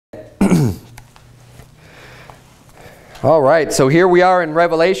All right, so here we are in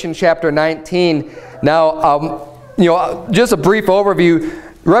Revelation chapter 19. Now, just a brief overview.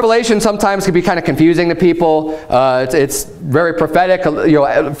 Revelation sometimes can be kind of confusing to people. It's very prophetic.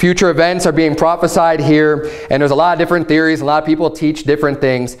 Future events are being prophesied here, and there's a lot of different theories. A lot of people teach different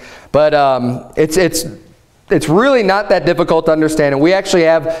things, but it's really not that difficult to understand. And we actually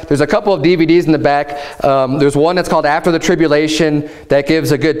there's a couple of DVDs in the back. There's one that's called After the Tribulation that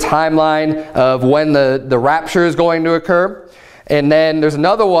gives a good timeline of when the rapture is going to occur. And then there's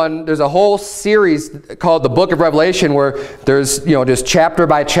another one, there's a whole series called the Book of Revelation where there's, just chapter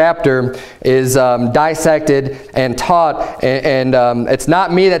by chapter is dissected and taught. And it's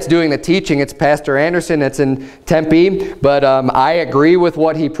not me that's doing the teaching, it's Pastor Anderson that's in Tempe. But I agree with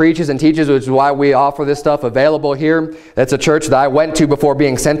what he preaches and teaches, which is why we offer this stuff available here. That's a church that I went to before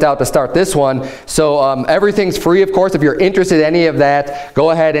being sent out to start this one. So everything's free, of course. If you're interested in any of that,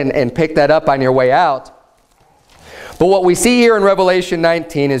 go ahead and pick that up on your way out. But what we see here in Revelation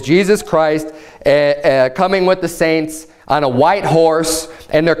 19 is Jesus Christ coming with the saints on a white horse,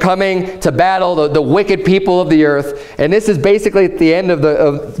 and they're coming to battle the wicked people of the earth. And this is basically at the end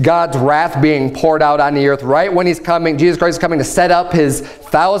of God's wrath being poured out on the earth. Right when he's coming, Jesus Christ is coming to set up his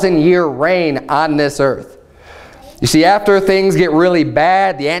 1,000-year reign on this earth. You see, after things get really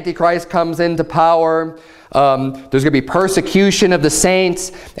bad, the Antichrist comes into power. There's going to be persecution of the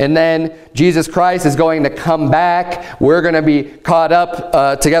saints, and then Jesus Christ is going to come back. We're going to be caught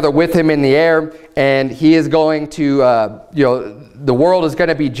up together with him in the air, and he is going to, the world is going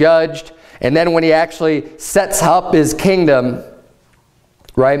to be judged. And then when he actually sets up his kingdom,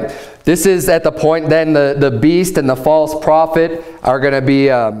 right, this is at the point then the beast and the false prophet are going to be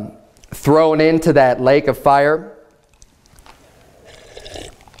thrown into that lake of fire.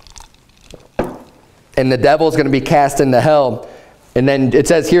 And the devil is going to be cast into hell. And then it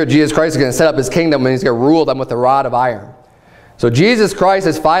says here, Jesus Christ is going to set up his kingdom, and he's going to rule them with a rod of iron. So Jesus Christ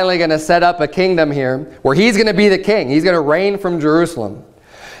is finally going to set up a kingdom here where he's going to be the king. He's going to reign from Jerusalem.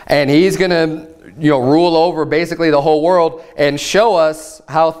 And he's going to rule over basically the whole world and show us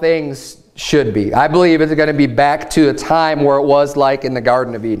how things should be. I believe it's going to be back to a time where it was like in the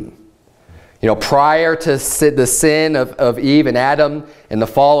Garden of Eden. Prior to the sin of Eve and Adam and the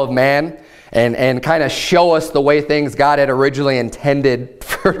fall of man. And kind of show us the way things God had originally intended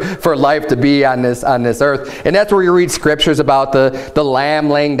for life to be on this earth. And that's where you read scriptures about the lamb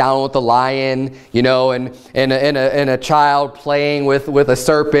laying down with the lion, and a child playing with a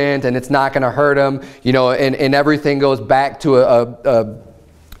serpent, and it's not going to hurt him, and everything goes back to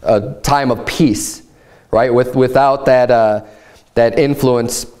a time of peace, right? Without that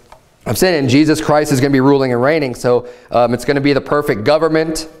influence of sin. And Jesus Christ is going to be ruling and reigning. So it's going to be the perfect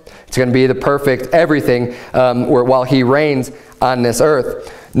government. It's going to be the perfect everything while he reigns on this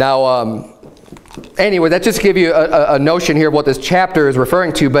earth. Now, anyway, that just gives you a notion here of what this chapter is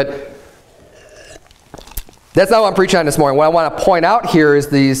referring to, but that's not what I'm preaching on this morning. What I want to point out here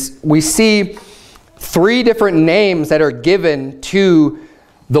is we see three different names that are given to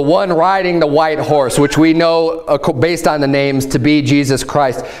the one riding the white horse, which we know based on the names to be Jesus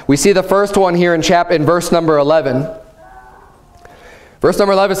Christ. We see the first one here in verse number 11. Verse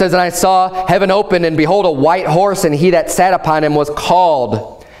number 11 says, "And I saw heaven open, and behold, a white horse, and he that sat upon him was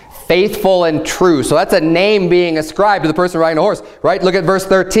called Faithful and True." So that's a name being ascribed to the person riding a horse, right? Look at verse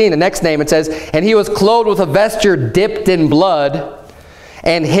 13, the next name. It says, "And he was clothed with a vesture dipped in blood,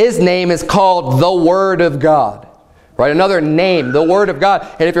 and his name is called the Word of God." Right, another name, the Word of God.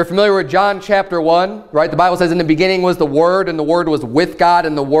 And if you're familiar with John chapter 1, right, the Bible says, "In the beginning was the Word, and the Word was with God,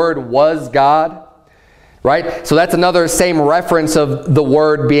 and the Word was God." Right? So that's another same reference of the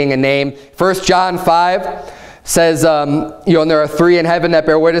Word being a name. 1 John 5 says, and there are three in heaven that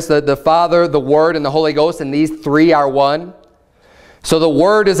bear witness, the Father, the Word, and the Holy Ghost, and these three are one. So the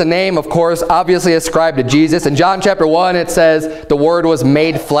Word is a name, of course, obviously ascribed to Jesus. In John chapter 1, it says, "The Word was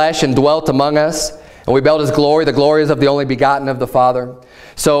made flesh and dwelt among us, and we beheld his glory. The glory is of the only begotten of the Father."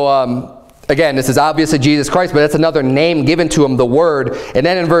 So, again, this is obviously Jesus Christ, but that's another name given to him, the Word. And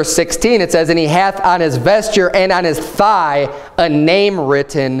then in verse 16 it says, "And he hath on his vesture and on his thigh a name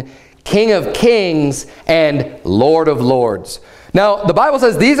written, King of Kings and Lord of Lords." Now, the Bible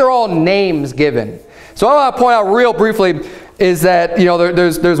says these are all names given. So what I want to point out real briefly is that,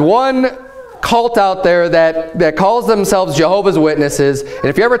 there's one cult out there that calls themselves Jehovah's Witnesses, and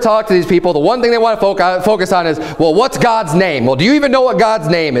if you ever talk to these people, the one thing they want to focus on is, well, what's God's name? Well, do you even know what God's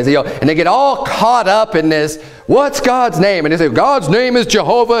name is? And they get all caught up in this, what's God's name? And they say, God's name is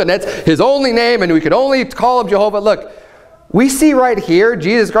Jehovah, and that's his only name, and we could only call him Jehovah. Look, we see right here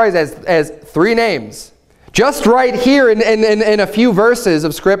Jesus Christ as three names. Just right here in a few verses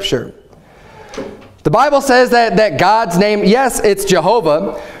of Scripture. The Bible says that God's name, yes, it's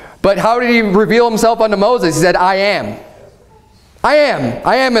Jehovah, but how did he reveal himself unto Moses? He said, I am. I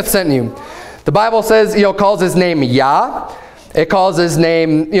am hath sent you. The Bible says, calls his name Yah. It calls his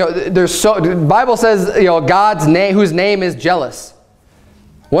name, the Bible says, God's name, whose name is jealous.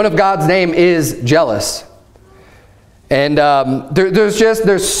 One of God's name is jealous. And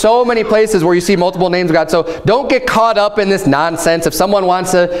there's so many places where you see multiple names of God. So don't get caught up in this nonsense. If someone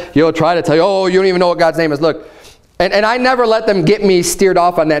wants to, try to tell you, oh, you don't even know what God's name is. Look, and I never let them get me steered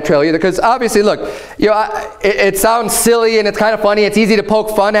off on that trail either. Because obviously, look, it sounds silly and it's kind of funny. It's easy to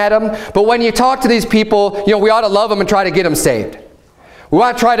poke fun at them. But when you talk to these people, we ought to love them and try to get them saved. We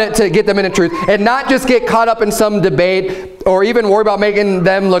want to try to get them in the truth and not just get caught up in some debate or even worry about making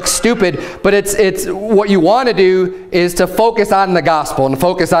them look stupid. But it's what you want to do is to focus on the gospel and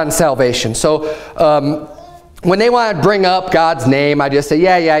focus on salvation. So when they want to bring up God's name, I just say,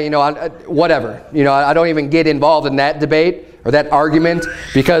 whatever. I don't even get involved in that debate or that argument,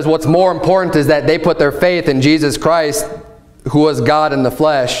 because what's more important is that they put their faith in Jesus Christ, who was God in the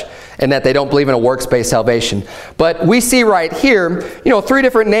flesh, and that they don't believe in a works-based salvation. But we see right here, 3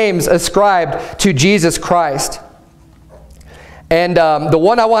 different names ascribed to Jesus Christ. And the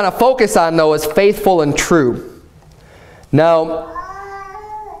one I want to focus on, though, is faithful and true. Now,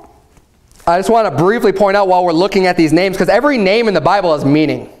 I just want to briefly point out while we're looking at these names, because every name in the Bible has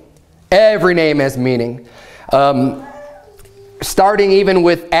meaning. Every name has meaning. Starting even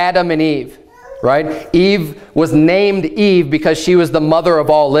with Adam and Eve. Right? Eve was named Eve because she was the mother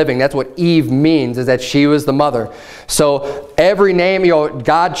of all living. That's what Eve means, is that she was the mother. So every name,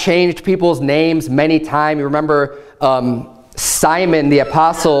 God changed people's names many times. You remember Simon the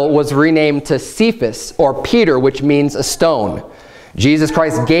apostle was renamed to Cephas, or Peter, which means a stone. Jesus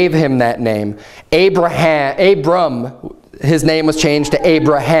Christ gave him that name. Abram, his name was changed to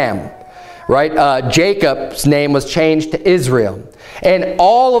Abraham. Right? Jacob's name was changed to Israel. And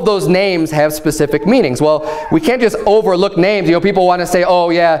all of those names have specific meanings. Well, we can't just overlook names. People want to say, oh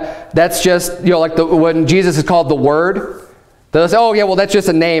yeah, that's just, like when Jesus is called the Word, they'll say, oh yeah, well that's just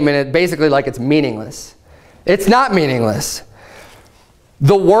a name, and it basically it's meaningless. It's not meaningless.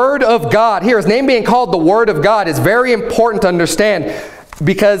 The Word of God, here, his name being called the Word of God is very important to understand,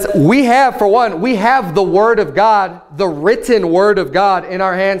 because we have, for one, we have the Word of God, the written Word of God in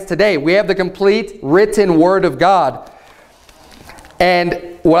our hands today. We have the complete written Word of God.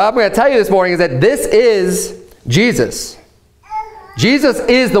 And what I'm going to tell you this morning is that this is Jesus. Jesus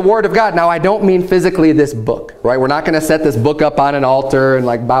is the Word of God. Now, I don't mean physically this book, right? We're not going to set this book up on an altar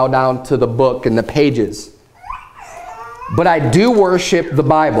and bow down to the book and the pages. But I do worship the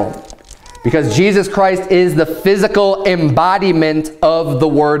Bible, because Jesus Christ is the physical embodiment of the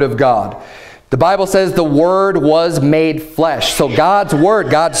Word of God. The Bible says the Word was made flesh. So God's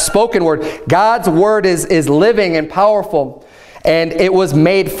Word, God's spoken Word, God's Word is living and powerful. And it was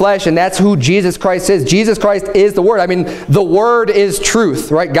made flesh, and that's who Jesus Christ is. Jesus Christ is the Word. I mean, the Word is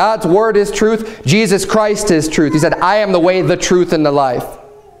truth, right? God's Word is truth. Jesus Christ is truth. He said, I am the way, the truth, and the life.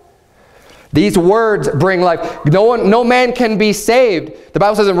 These words bring life. No man can be saved. The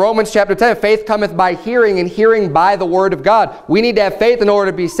Bible says in Romans chapter 10, faith cometh by hearing, and hearing by the Word of God. We need to have faith in order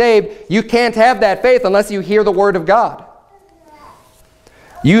to be saved. You can't have that faith unless you hear the Word of God.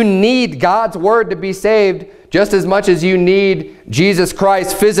 You need God's Word to be saved, just as much as you need Jesus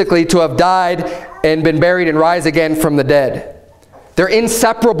Christ physically to have died and been buried and rise again from the dead. They're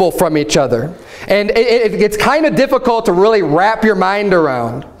inseparable from each other. And it's kind of difficult to really wrap your mind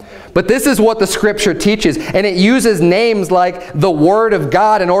around. But this is what the Scripture teaches. And it uses names like the Word of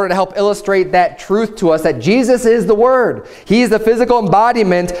God in order to help illustrate that truth to us, that Jesus is the Word. He's the physical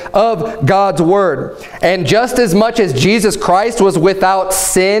embodiment of God's Word. And just as much as Jesus Christ was without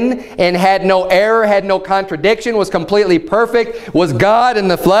sin and had no error, had no contradiction, was completely perfect, was God in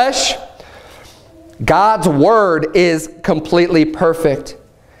the flesh, God's Word is completely perfect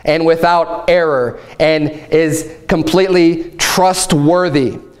and without error and is completely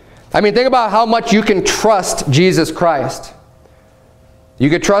trustworthy. I mean, think about how much you can trust Jesus Christ. You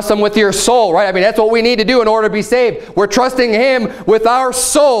could trust Him with your soul, right? I mean, that's what we need to do in order to be saved. We're trusting Him with our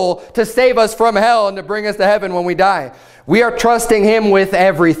soul to save us from hell and to bring us to heaven when we die. We are trusting Him with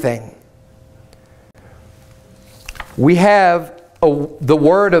everything. We have the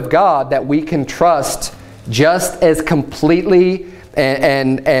Word of God that we can trust just as completely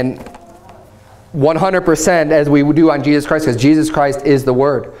and 100% as we do on Jesus Christ, because Jesus Christ is the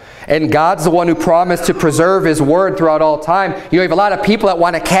Word. And God's the one who promised to preserve his word throughout all time. You have a lot of people that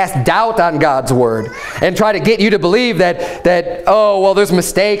want to cast doubt on God's word and try to get you to believe that oh, well, there's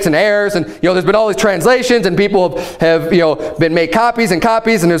mistakes and errors, and there's been all these translations, and people have been made copies and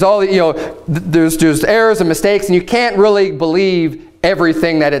copies, and there's all there's just errors and mistakes, and you can't really believe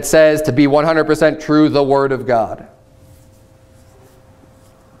everything that it says to be 100% true, the Word of God.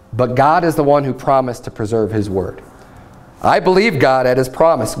 But God is the one who promised to preserve his word. I believe God at his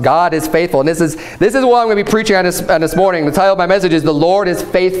promise. God is faithful. And this is what I'm going to be preaching on this morning. The title of my message is "The Lord is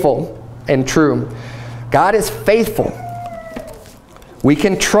Faithful and True." God is faithful. We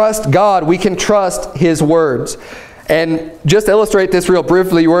can trust God. We can trust his words. And just to illustrate this real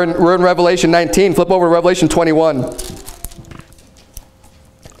briefly, we're in Revelation 19. Flip over to Revelation 21.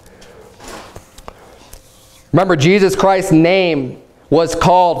 Remember, Jesus Christ's name was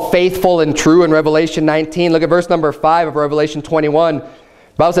called faithful and true in Revelation 19. Look at verse number 5 of Revelation 21. The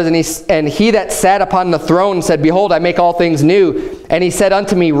Bible says, and he that sat upon the throne said, Behold, I make all things new. And he said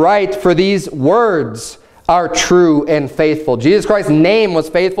unto me, Write, for these words are true and faithful. Jesus Christ's name was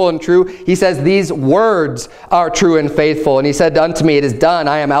faithful and true. He says, these words are true and faithful. And he said unto me, It is done.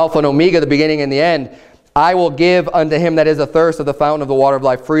 I am Alpha and Omega, the beginning and the end. I will give unto him that is athirst of the fountain of the water of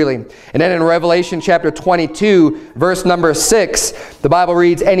life freely. And then in Revelation chapter 22, verse number 6, the Bible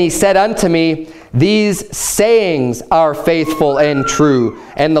reads, And he said unto me, These sayings are faithful and true.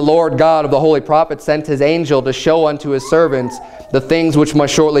 And the Lord God of the holy prophets sent his angel to show unto his servants the things which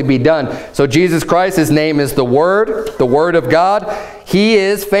must shortly be done. So Jesus Christ, his name is the Word of God. He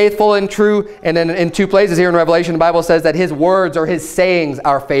is faithful and true. And then in two places here in Revelation, the Bible says that his words or his sayings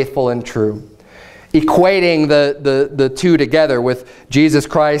are faithful and true, equating the two together with Jesus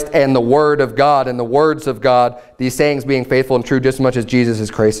Christ and the Word of God and the words of God, these sayings being faithful and true just as much as Jesus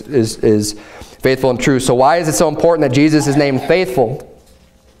is faithful and true. So why is it so important that Jesus is named faithful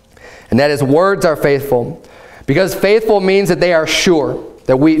and that his words are faithful? Because faithful means that they are sure,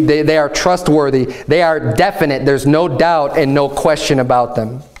 that they are trustworthy, they are definite, there's no doubt and no question about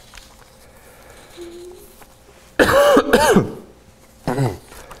them.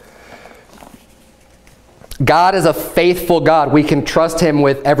 God is a faithful God. We can trust him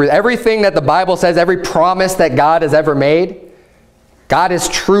with everything that the Bible says, every promise that God has ever made. God is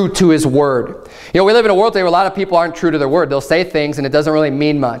true to his word. We live in a world today where a lot of people aren't true to their word. They'll say things and it doesn't really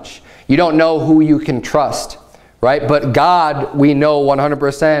mean much. You don't know who you can trust, right? But God, we know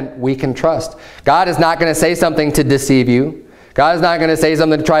 100% we can trust. God is not going to say something to deceive you. God is not going to say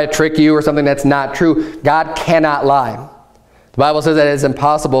something to try to trick you or something that's not true. God cannot lie. The Bible says that it is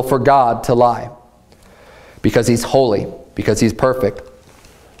impossible for God to lie, because he's holy, because he's perfect.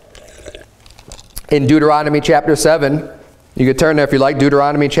 In Deuteronomy chapter 7, you could turn there if you like,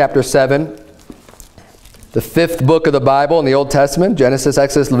 Deuteronomy chapter 7, the fifth book of the Bible in the Old Testament, Genesis,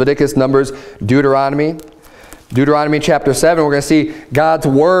 Exodus, Leviticus, Numbers, Deuteronomy. Deuteronomy chapter 7, we're going to see God's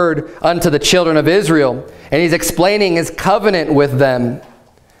word unto the children of Israel. And he's explaining his covenant with them,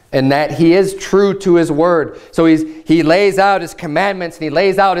 and that he is true to his word. So he lays out his commandments and he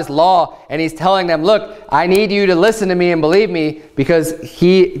lays out his law, and he's telling them, look, I need you to listen to me and believe me because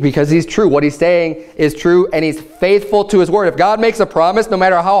he's true. What he's saying is true, and he's faithful to his word. If God makes a promise, no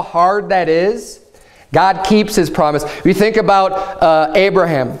matter how hard that is, God keeps his promise. We think about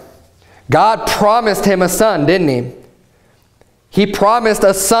Abraham. God promised him a son, didn't he? He promised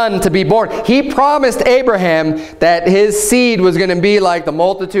a son to be born. He promised Abraham that his seed was going to be like the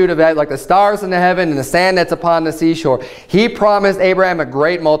multitude of, like the stars in the heaven and the sand that's upon the seashore. He promised Abraham a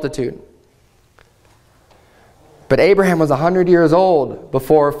great multitude. But Abraham was 100 years old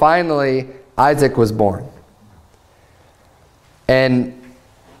before finally Isaac was born. And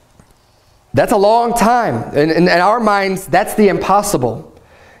that's a long time. In our minds, that's the impossible.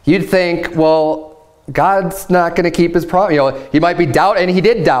 You'd think, well, God's not going to keep his promise. He might be doubt, and he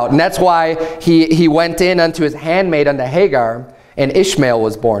did doubt. And that's why he went in unto his handmaid, unto Hagar, and Ishmael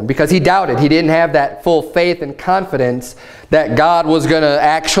was born. Because he doubted. He didn't have that full faith and confidence that God was going to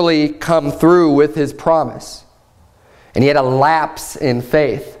actually come through with his promise. And he had a lapse in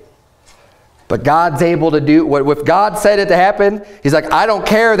faith. But God's able to do, if God said it to happen, he's like, I don't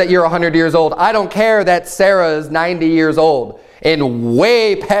care that you're 100 years old. I don't care that Sarah is 90 years old and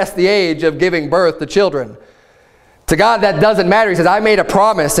way past the age of giving birth to children. To God, that doesn't matter. He says, I made a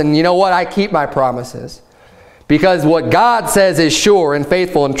promise, and you know what? I keep my promises. Because what God says is sure and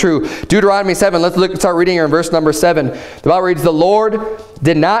faithful and true. Deuteronomy 7, let's start reading here in verse number 7. The Bible reads, The Lord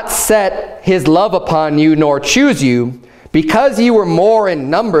did not set his love upon you, nor choose you, because ye were more in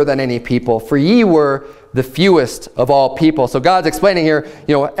number than any people, for ye were the fewest of all people. So God's explaining here,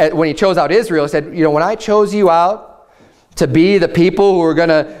 when he chose out Israel, he said, when I chose you out, to be the people who are going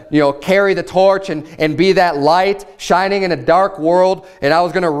to, carry the torch and be that light shining in a dark world. And I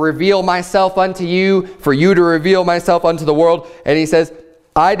was going to reveal myself unto you for you to reveal myself unto the world. And he says,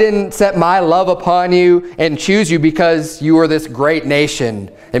 I didn't set my love upon you and choose you because you were this great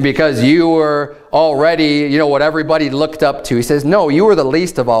nation and because you were already, what everybody looked up to. He says, no, you were the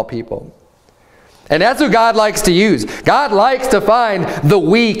least of all people. And that's who God likes to use. God likes to find the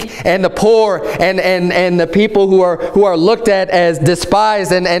weak and the poor and the people who are looked at as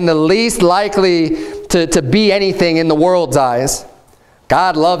despised and the least likely to be anything in the world's eyes.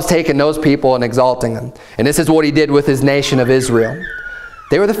 God loves taking those people and exalting them. And this is what he did with his nation of Israel.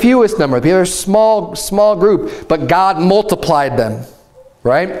 They were the fewest number. They were a small group, but God multiplied them.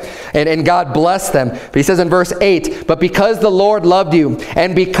 Right? And God blessed them. But he says in verse 8, but because the Lord loved you,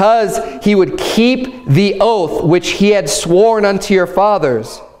 and because he would keep the oath which he had sworn unto your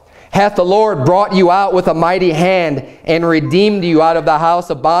fathers, hath the Lord brought you out with a mighty hand, and redeemed you out of the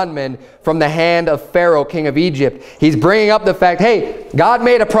house of bondmen from the hand of Pharaoh, king of Egypt. He's bringing up the fact, hey, God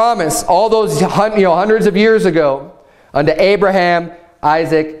made a promise all those hundreds of years ago unto Abraham,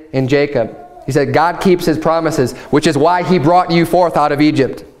 Isaac, and Jacob. He said, God keeps his promises, which is why he brought you forth out of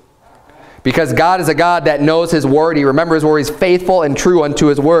Egypt. Because God is a God that knows his word. He remembers where he's faithful and true unto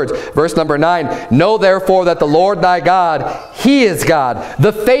his words. Verse number 9, know therefore that the Lord thy God, he is God,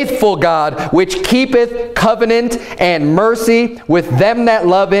 the faithful God, which keepeth covenant and mercy with them that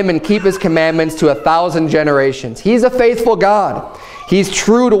love him and keep his commandments to 1,000 generations. He's a faithful God. He's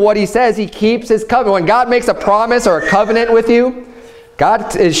true to what he says. He keeps his covenant. When God makes a promise or a covenant with you,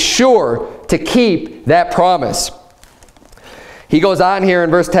 God is sure to keep that promise. He goes on here in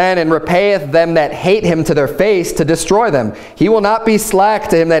verse 10, and repayeth them that hate him to their face to destroy them. He will not be slack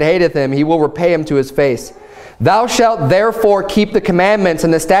to him that hateth him. He will repay him to his face. Thou shalt therefore keep the commandments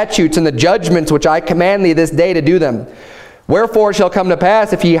and the statutes and the judgments which I command thee this day to do them. Wherefore it shall come to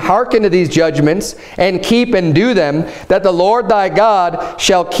pass, if ye hearken to these judgments, and keep and do them, that the Lord thy God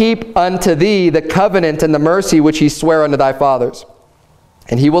shall keep unto thee the covenant and the mercy which he sware unto thy fathers.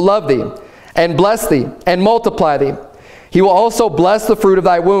 And he will love thee, and bless thee, and multiply thee. He will also bless the fruit of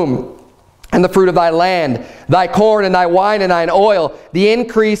thy womb, and the fruit of thy land, thy corn, and thy wine, and thine oil, the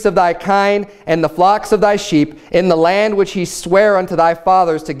increase of thy kine, and the flocks of thy sheep, in the land which he sware unto thy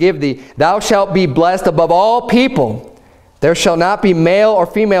fathers to give thee. Thou shalt be blessed above all people. There shall not be male or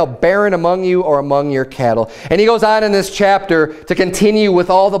female barren among you or among your cattle. And he goes on in this chapter to continue with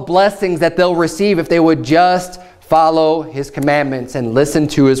all the blessings that they'll receive if they would just follow his commandments and listen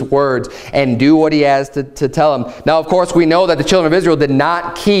to his words and do what he has to tell them. Now, of course, we know that the children of Israel did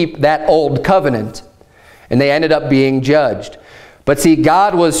not keep that old covenant, and they ended up being judged. But see,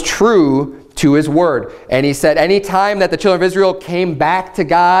 God was true to his word. And he said any time that the children of Israel came back to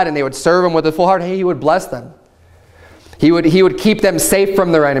God and they would serve him with a full heart, hey, he would bless them. He would keep them safe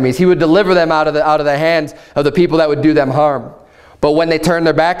from their enemies. He would deliver them out of the hands of the people that would do them harm. But when they turned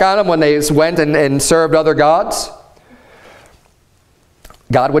their back on him, when they went and served other gods,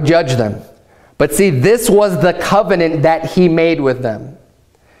 God would judge them. But see, this was the covenant that he made with them.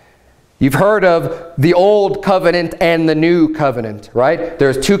 You've heard of the old covenant and the new covenant, right?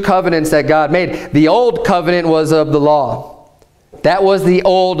 There's two covenants that God made. The old covenant was of the law. That was the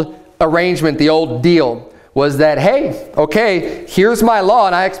old arrangement, the old deal, was that, hey, okay, here's my law,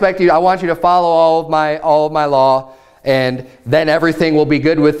 and I want you to follow all of my law, and then everything will be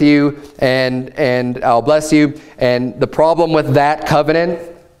good with you, and I'll bless you. And the problem with that covenant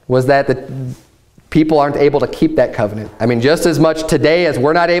was that the people aren't able to keep that covenant. I mean, just as much today as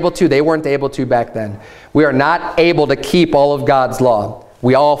we're not able to, they weren't able to back then. We are not able to keep all of God's law.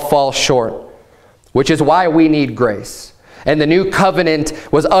 We all fall short, which is why we need grace. And the new covenant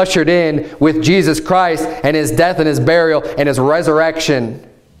was ushered in with Jesus Christ and his death and his burial and his resurrection.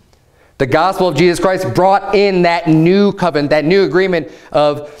 The gospel of Jesus Christ brought in that new covenant, that new agreement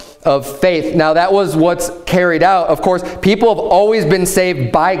of faith. Now that was what's carried out. Of course, people have always been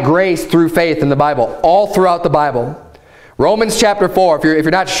saved by grace through faith in the Bible, all throughout the Bible. Romans chapter 4, if you're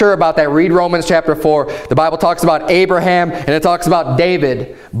not sure about that, read Romans chapter 4. The Bible talks about Abraham and it talks about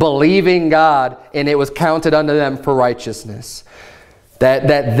David believing God, and it was counted unto them for righteousness.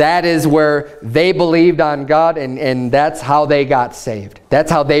 That is where they believed on God, and that's how they got saved.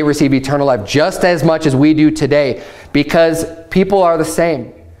 That's how they receive eternal life, just as much as we do today, because people are the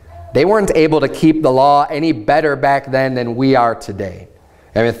same. They weren't able to keep the law any better back then than we are today.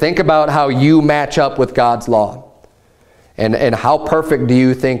 I mean, think about how you match up with God's law. And how perfect do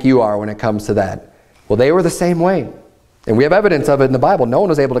you think you are when it comes to that? Well, they were the same way. And we have evidence of it in the Bible. No one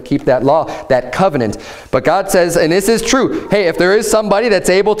was able to keep that law, that covenant. But God says, and this is true, hey, if there is somebody that's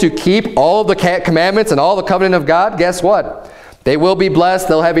able to keep all of the commandments and all the covenant of God, guess what? They will be blessed,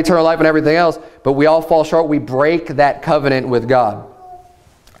 they'll have eternal life and everything else, but we all fall short. We break that covenant with God.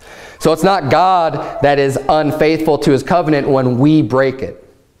 So it's not God that is unfaithful to his covenant when we break it,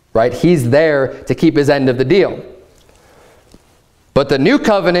 right? He's there to keep his end of the deal. But the new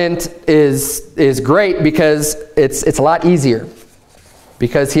covenant is great because it's a lot easier.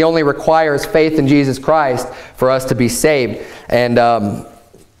 Because he only requires faith in Jesus Christ for us to be saved. And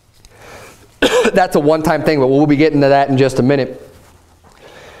that's a one-time thing, but we'll be getting to that in just a minute.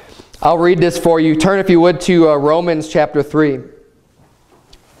 I'll read this for you. Turn, if you would, to Romans chapter 3.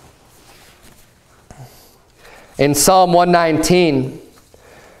 In Psalm 119,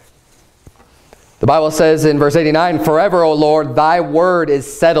 the Bible says in verse 89, "Forever, O Lord, thy word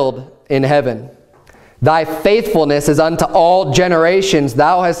is settled in heaven. Thy faithfulness is unto all generations.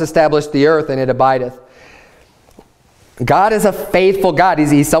 Thou hast established the earth, and it abideth." God is a faithful God.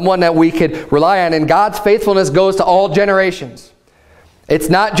 He's someone that we could rely on, and God's faithfulness goes to all generations. It's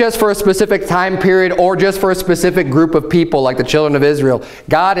not just for a specific time period or just for a specific group of people like the children of Israel.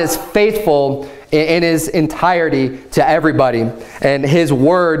 God is faithful in his entirety to everybody, and his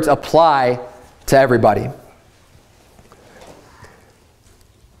words apply to everybody.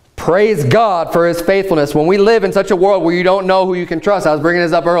 Praise God for his faithfulness. When we live in such a world where you don't know who you can trust, I was bringing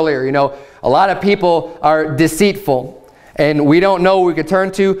this up earlier, you know, a lot of people are deceitful and we don't know who we can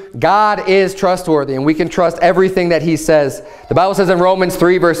turn to. God is trustworthy and we can trust everything that he says. The Bible says in Romans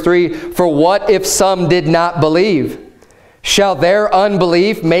 3 verse 3, "For what if some did not believe? Shall their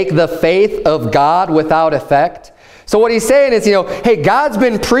unbelief make the faith of God without effect?" So what he's saying is, you know, hey, God's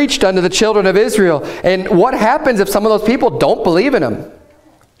been preached unto the children of Israel. And what happens if some of those people don't believe in him?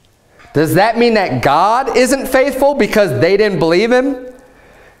 Does that mean that God isn't faithful because they didn't believe him?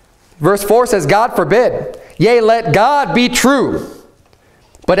 Verse 4 says, "God forbid. Yea, let God be true,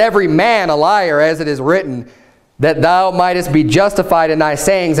 but every man a liar, as it is written, that thou mightest be justified in thy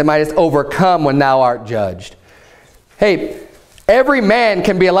sayings and mightest overcome when thou art judged." Hey, every man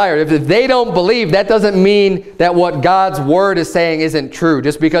can be a liar. If they don't believe, that doesn't mean that what God's word is saying isn't true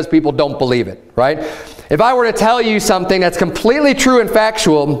just because people don't believe it, right? If I were to tell you something that's completely true and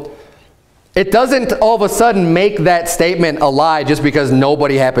factual, it doesn't all of a sudden make that statement a lie just because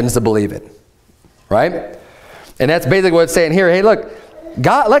nobody happens to believe it, right? And that's basically what it's saying here. Hey, look,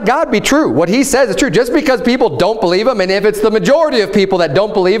 God, let God be true. What he says is true. Just because people don't believe him, and if it's the majority of people that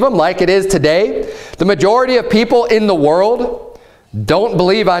don't believe him, like it is today, the majority of people in the world don't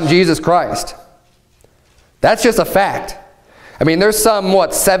believe on Jesus Christ. That's just a fact. I mean, there's some,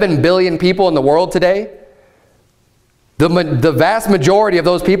 7 billion people in the world today? The vast majority of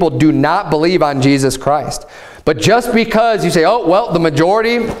those people do not believe on Jesus Christ. But just because you say, oh, well, the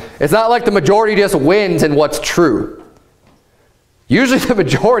majority, it's not like the majority just wins in what's true. Usually the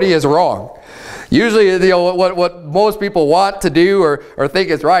majority is wrong. Usually, you know, what most people want to do or think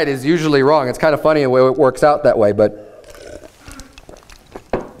is right is usually wrong. It's kind of funny the way it works out that way, but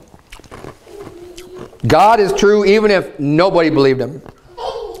God is true even if nobody believed him.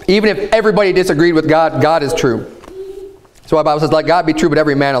 Even if everybody disagreed with God, God is true. So the Bible says, let God be true, but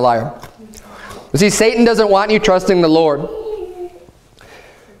every man a liar. You see, Satan doesn't want you trusting the Lord.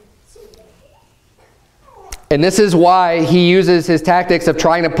 And this is why he uses his tactics of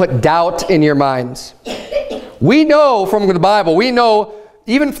trying to put doubt in your minds. We know from the Bible, we know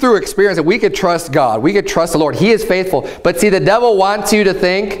even through experience that we could trust God. We could trust the Lord. He is faithful. But see, the devil wants you to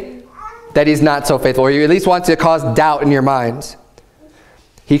think that he's not so faithful, or he at least wants to cause doubt in your minds.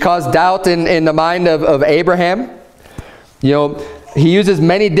 He caused doubt in the mind of Abraham. You know, he uses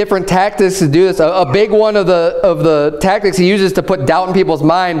many different tactics to do this. A big one of the tactics he uses to put doubt in people's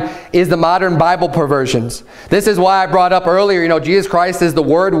mind is the modern Bible perversions. This is why I brought up earlier, you know, Jesus Christ is the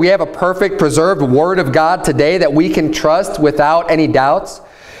Word. We have a perfect, preserved Word of God today that we can trust without any doubts.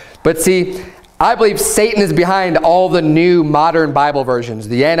 But see, I believe Satan is behind all the new modern Bible versions,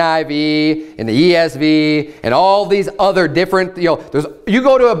 the NIV and the ESV and all these other different, you know, you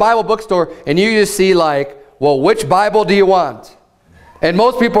go to a Bible bookstore and you just see like, well, which Bible do you want? And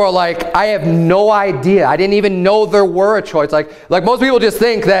most people are like, I have no idea. I didn't even know there were a choice. Like most people just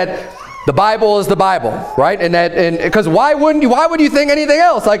think that the Bible is the Bible, right? And because why would you think anything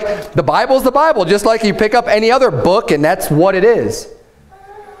else? Like the Bible is the Bible, just like you pick up any other book and that's what it is.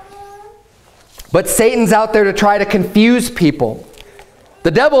 But Satan's out there to try to confuse people.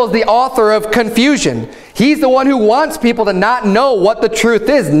 The devil is the author of confusion. He's the one who wants people to not know what the truth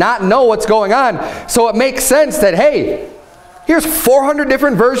is, not know what's going on. So it makes sense that, hey, here's 400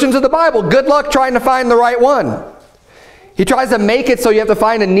 different versions of the Bible. Good luck trying to find the right one. He tries to make it so you have to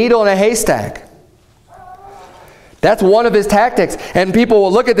find a needle in a haystack. That's one of his tactics. And people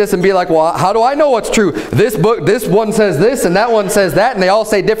will look at this and be like, well, how do I know what's true? This book, this one says this and that one says that, and they all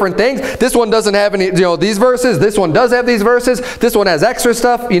say different things. This one doesn't have any, these verses. This one does have these verses. This one has extra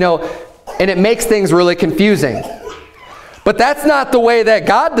stuff, and it makes things really confusing. But that's not the way that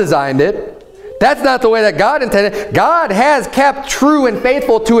God designed it. That's not the way that God intended. God has kept true and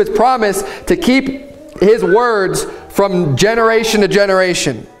faithful to his promise to keep his words from generation to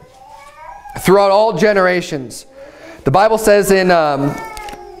generation, throughout all generations. The Bible says in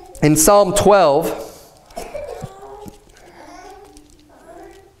Psalm 12,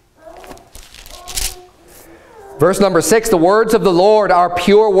 verse number 6, the words of the Lord are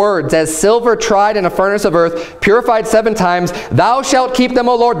pure words, as silver tried in a furnace of earth, purified 7 times. Thou shalt keep them,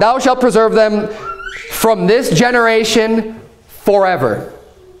 O Lord. Thou shalt preserve them from this generation forever.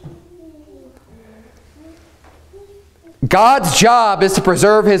 God's job is to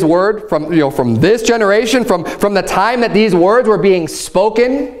preserve his word from this generation, from the time that these words were being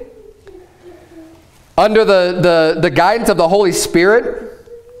spoken under the guidance of the Holy Spirit,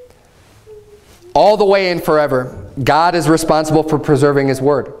 all the way in forever. God is responsible for preserving his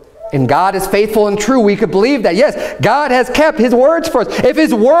word. And God is faithful and true. We could believe that. Yes, God has kept his words for us. If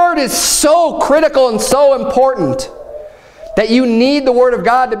his word is so critical and so important that you need the word of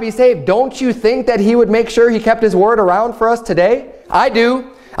God to be saved, don't you think that he would make sure he kept his word around for us today? I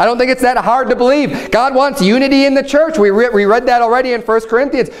do. I don't think it's that hard to believe. God wants unity in the church. We read that already in 1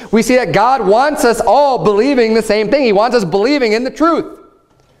 Corinthians. We see that God wants us all believing the same thing. He wants us believing in the truth.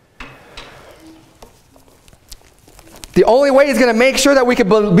 The only way he's going to make sure that we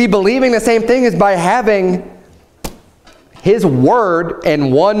could be believing the same thing is by having his word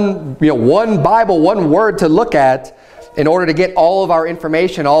and one Bible, one word to look at in order to get all of our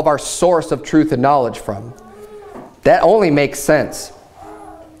information, all of our source of truth and knowledge from. That only makes sense.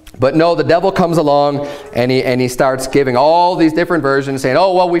 But no, the devil comes along and he starts giving all these different versions, saying,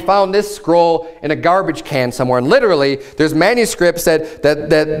 oh, well, we found this scroll in a garbage can somewhere. And literally, there's manuscripts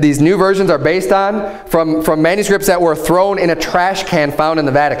that these new versions are based on from manuscripts that were thrown in a trash can found in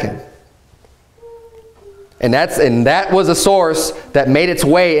the Vatican. And that was a source that made its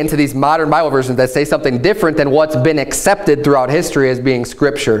way into these modern Bible versions that say something different than what's been accepted throughout history as being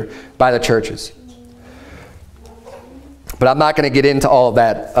scripture by the churches. But I'm not going to get into all of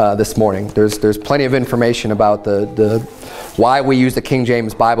that this morning. There's plenty of information about the why we use the King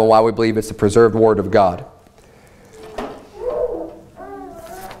James Bible, why we believe it's the preserved Word of God.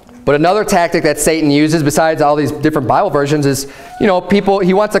 But another tactic that Satan uses, besides all these different Bible versions, is, he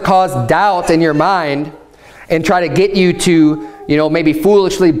wants to cause doubt in your mind and try to get you to, maybe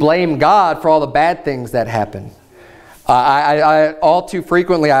foolishly blame God for all the bad things that happen. I all too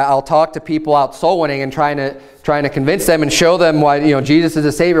frequently, I'll talk to people out soul winning and trying to convince them and show them why, Jesus is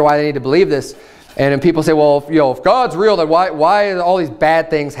a Savior, why they need to believe this. And then people say, well, if God's real, then why are all these bad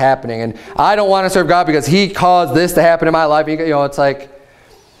things happening? And I don't want to serve God because he caused this to happen in my life. It's like,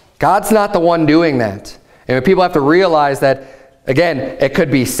 God's not the one doing that. And people have to realize that, again, it could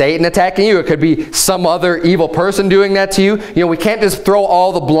be Satan attacking you. It could be some other evil person doing that to you. We can't just throw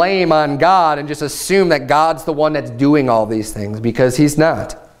all the blame on God and just assume that God's the one that's doing all these things, because he's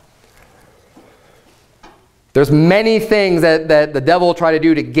not. There's many things that the devil will try to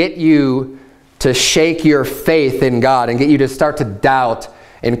do to get you to shake your faith in God and get you to start to doubt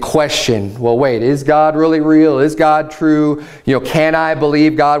and question, well, wait, is God really real? Is God true? Can I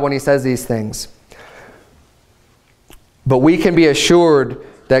believe God when he says these things? But we can be assured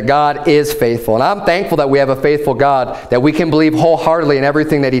that God is faithful. And I'm thankful that we have a faithful God, that we can believe wholeheartedly in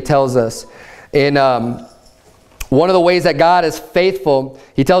everything that he tells us. In one of the ways that God is faithful,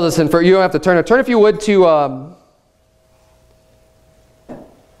 he tells us, you don't have to turn if you would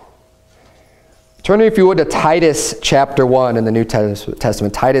to Titus chapter 1 in the New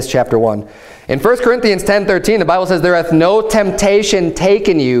Testament. Titus chapter 1. In 1 Corinthians 10:13, the Bible says, there hath no temptation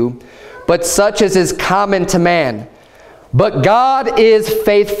taken you, but such as is common to man. But God is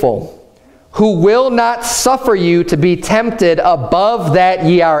faithful, who will not suffer you to be tempted above that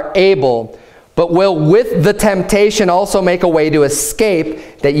ye are able, but will with the temptation also make a way to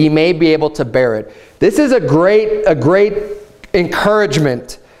escape, that ye may be able to bear it. This is a great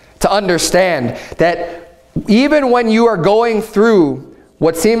encouragement to understand that even when you are going through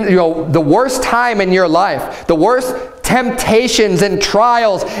what seems, the worst time in your life, the worst temptations and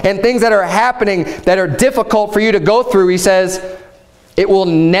trials and things that are happening that are difficult for you to go through, he says, it will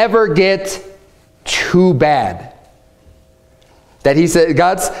never get too bad. That he said,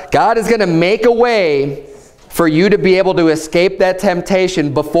 God is going to make a way for you to be able to escape that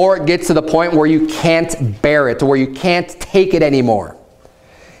temptation before it gets to the point where you can't bear it, or where you can't take it anymore.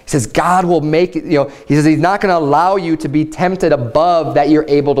 He says God will make it, he says he's not going to allow you to be tempted above that you're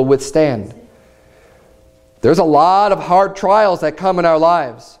able to withstand. There's a lot of hard trials that come in our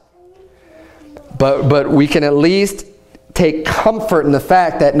lives. But we can at least take comfort in the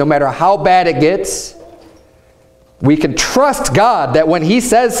fact that no matter how bad it gets, we can trust God that when he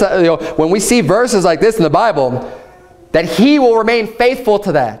says, when we see verses like this in the Bible, that he will remain faithful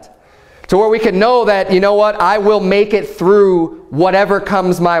to that. To where we can know that, you know what, I will make it through whatever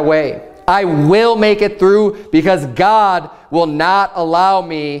comes my way. I will make it through because God will not allow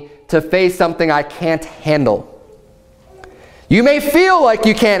me to face something I can't handle. You may feel like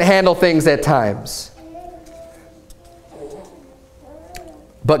you can't handle things at times,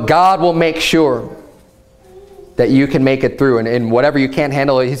 but God will make sure that you can make it through. And whatever you can't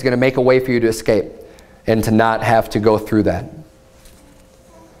handle, he's going to make a way for you to escape and to not have to go through that.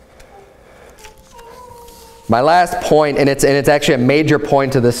 My last point, and it's actually a major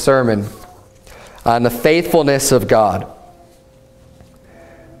point to this sermon, on the faithfulness of God,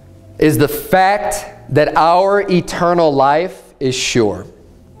 is the fact that our eternal life is sure.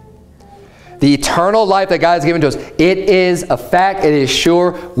 The eternal life that God has given to us, it is a fact, it is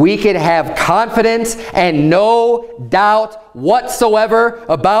sure. We can have confidence and no doubt whatsoever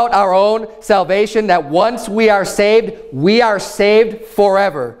about our own salvation, that once we are saved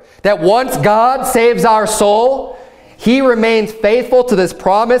forever. That once God saves our soul, he remains faithful to this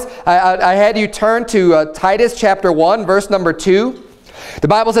promise. I had you turn to Titus chapter 1, verse number 2. The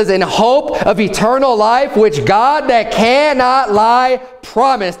Bible says, in hope of eternal life, which God that cannot lie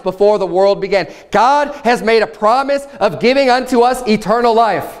promised before the world began. God has made a promise of giving unto us eternal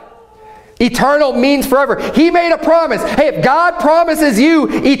life. Eternal means forever. He made a promise. Hey, if God promises you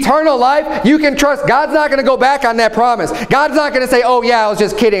eternal life, you can trust. God's not going to go back on that promise. God's not going to say, oh yeah, I was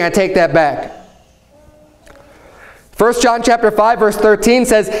just kidding, I take that back. 1 John chapter 5 verse 13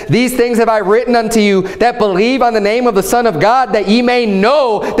 says, these things have I written unto you that believe on the name of the Son of God, that ye may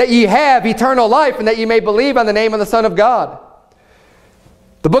know that ye have eternal life, and that ye may believe on the name of the Son of God.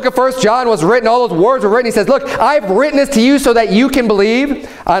 The book of 1 John was written, all those words were written. He says, look, I've written this to you so that you can believe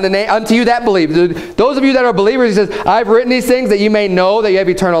on the name, unto you that believe. Those of you that are believers, he says, I've written these things that you may know that you have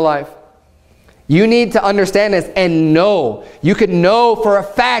eternal life. You need to understand this and know. You can know for a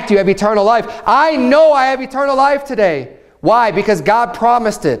fact you have eternal life. I know I have eternal life today. Why? Because God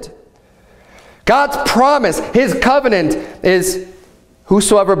promised it. God's promise, his covenant is,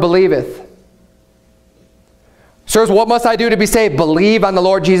 whosoever believeth. Sirs, what must I do to be saved? Believe on the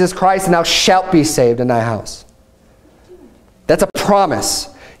Lord Jesus Christ, and thou shalt be saved in thy house. That's a promise.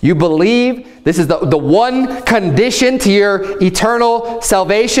 You believe. This is the one condition to your eternal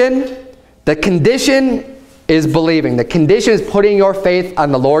salvation. The condition is believing. The condition is putting your faith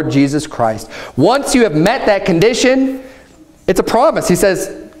on the Lord Jesus Christ. Once you have met that condition, it's a promise. He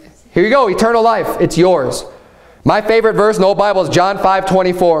says, here you go, eternal life. It's yours. My favorite verse in the whole Bible is John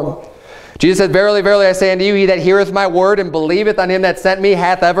 5:24. Jesus said, verily, verily, I say unto you, he that heareth my word and believeth on him that sent me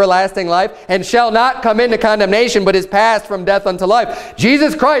hath everlasting life, and shall not come into condemnation, but is passed from death unto life.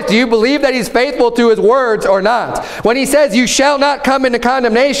 Jesus Christ, do you believe that he's faithful to his words or not? When he says you shall not come into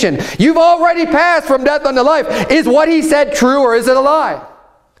condemnation, you've already passed from death unto life. Is what he said true, or is it a lie?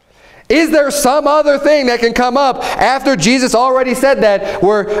 Is there some other thing that can come up after Jesus already said that,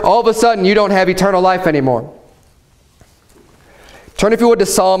 where all of a sudden you don't have eternal life anymore? Turn, if you would, to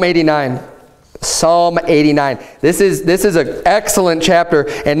Psalm 89. Psalm 89. This is an excellent chapter,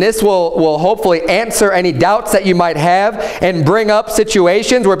 and this will hopefully answer any doubts that you might have and bring up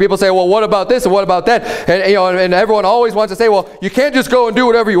situations where people say, well, what about this and what about that? And everyone always wants to say, well, you can't just go and do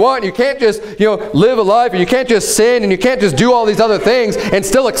whatever you want. You can't just live a life, and you can't just sin, and you can't just do all these other things and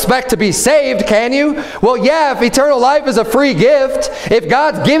still expect to be saved, can you? Well, yeah, if eternal life is a free gift, if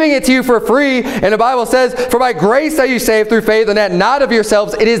God's giving it to you for free, and the Bible says, for by grace are you saved through faith, and that not of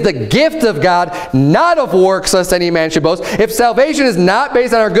yourselves, it is the gift of God, not of works, lest any man should boast. If salvation is not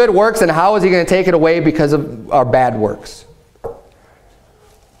based on our good works, then how is he going to take it away because of our bad works?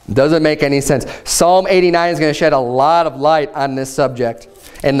 Doesn't make any sense. Psalm 89 is going to shed a lot of light on this subject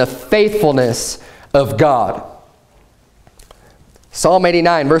and the faithfulness of God. Psalm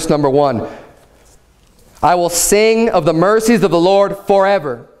 89, verse number 1. I will sing of the mercies of the Lord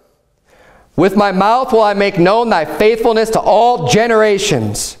forever. With my mouth will I make known thy faithfulness to all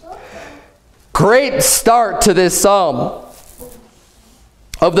generations. Great start to this psalm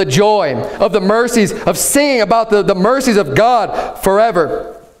of the joy, of the mercies, of singing about the mercies of God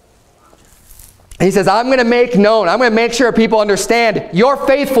forever. He says, I'm going to make known, I'm going to make sure people understand your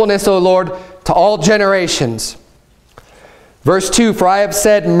faithfulness, O Lord, to to all generations. Verse 2, for I have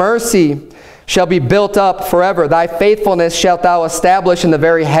said, mercy shall be built up forever. Thy faithfulness shalt thou establish in the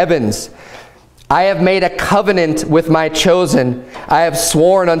very heavens. I have made a covenant with my chosen. I have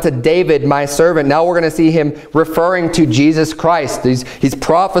sworn unto David my servant. Now we're going to see him referring to Jesus Christ. He's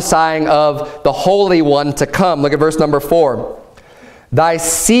prophesying of the Holy One to come. Look at verse number 4. Thy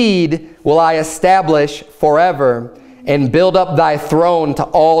seed will I establish forever, and build up thy throne to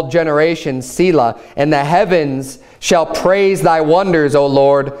all generations, Selah. And the heavens shall praise thy wonders, O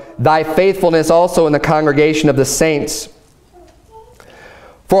Lord, thy faithfulness also in the congregation of the saints.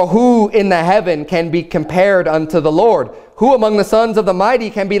 For who in the heaven can be compared unto the Lord? Who among the sons of the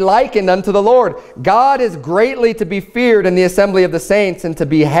mighty can be likened unto the Lord? God is greatly to be feared in the assembly of the saints, and to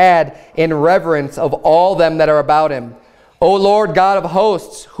be had in reverence of all them that are about him. O Lord God of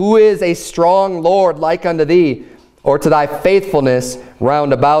hosts, who is a strong Lord like unto thee, or to thy faithfulness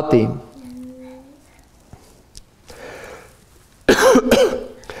round about thee?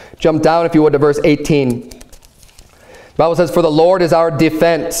 Jump down, if you would, to verse 18. The Bible says, for the Lord is our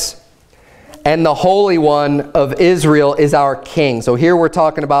defense, and the Holy One of Israel is our King. So here we're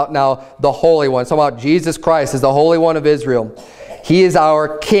talking about now the Holy One. So about Jesus Christ is the Holy One of Israel. He is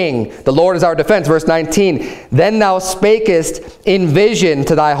our King. The Lord is our defense. Verse 19, then thou spakest in vision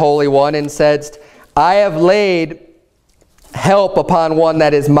to thy Holy One, and saidst, I have laid help upon one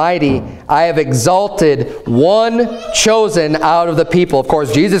that is mighty. I have exalted one chosen out of the people. Of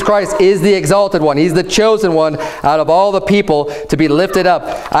course, Jesus Christ is the exalted one. He's the chosen one out of all the people to be lifted up.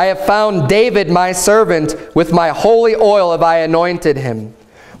 I have found David my servant. With my holy oil have I anointed him,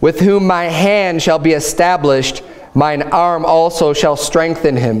 with whom my hand shall be established. Mine arm also shall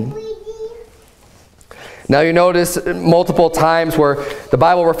strengthen him. Now you notice multiple times where the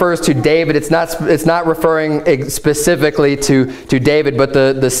Bible refers to David. It's not referring specifically to David, but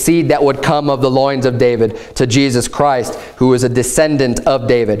the seed that would come of the loins of David, to Jesus Christ, who is a descendant of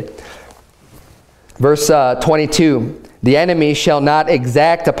David. Verse 22, the enemy shall not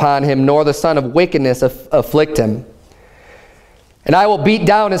exact upon him, nor the son of wickedness afflict him. And I will beat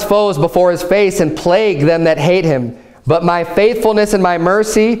down his foes before his face, and plague them that hate him. But my faithfulness and my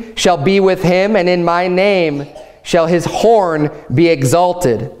mercy shall be with him, and in my name shall his horn be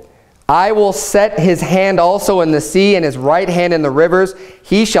exalted. I will set his hand also in the sea, and his right hand in the rivers.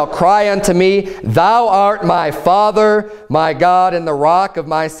 He shall cry unto me, Thou art my Father, my God, and the rock of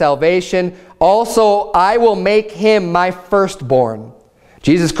my salvation. Also I will make him my firstborn.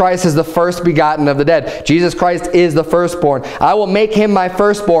 Jesus Christ is the first begotten of the dead. Jesus Christ is the firstborn. I will make him my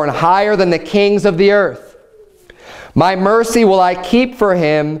firstborn, higher than the kings of the earth. My mercy will I keep for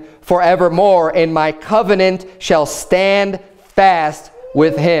him forevermore, and my covenant shall stand fast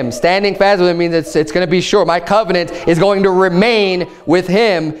with him. Standing fast with him means it's going to be sure. My covenant is going to remain with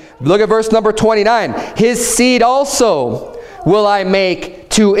him. Look at verse number 29. His seed also will I make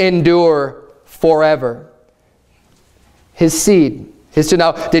to endure forever. His seed.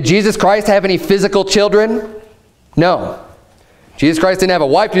 Now, did Jesus Christ have any physical children? No. Jesus Christ didn't have a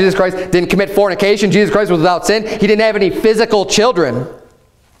wife. Jesus Christ didn't commit fornication. Jesus Christ was without sin. He didn't have any physical children.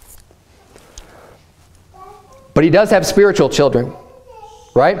 But he does have spiritual children,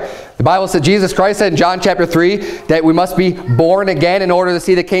 right? The Bible said, Jesus Christ said in John chapter 3 that we must be born again in order to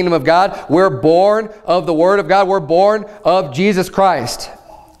see the kingdom of God. We're born of the Word of God. We're born of Jesus Christ.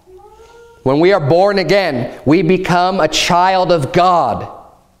 When we are born again, we become a child of God.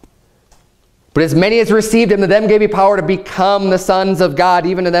 But as many as received him, to them gave he power to become the sons of God,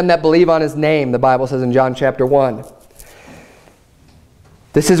 even to them that believe on his name, the Bible says in John chapter 1.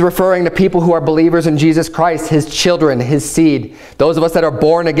 This is referring to people who are believers in Jesus Christ, his children, his seed. Those of us that are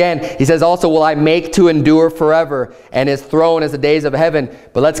born again, he says also, will I make to endure forever, and his throne is the days of heaven.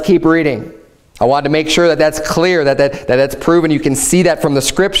 But let's keep reading. I wanted to make sure that that's clear, that's proven. You can see that from the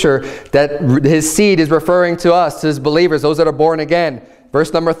scripture, that his seed is referring to us, to his believers, those that are born again.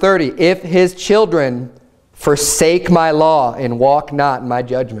 Verse number 30, if his children forsake my law and walk not in my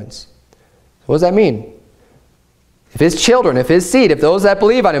judgments. What does that mean? If his children, if his seed, if those that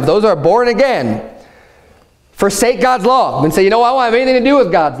believe on him, if those are born again, forsake God's law and say, you know, I don't have anything to do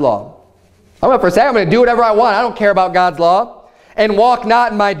with God's law. I'm going to forsake, I'm going to do whatever I want. I don't care about God's law. And walk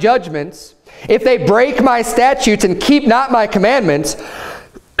not in my judgments. If they break my statutes and keep not my commandments,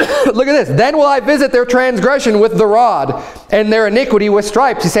 look at this. Then will I visit their transgression with the rod, and their iniquity with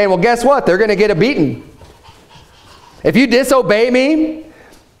stripes. He's saying, well, guess what? They're going to get a beating. If you disobey me,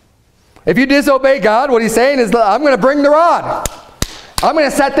 if you disobey God, what he's saying is, I'm going to bring the rod. I'm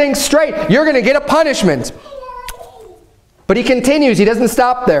going to set things straight. You're going to get a punishment. But he continues. He doesn't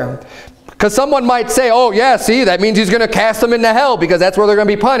stop there. Because someone might say, oh, yeah, see, that means he's going to cast them into hell because that's where they're going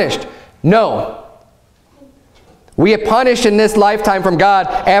to be punished. No. We are punished in this lifetime from God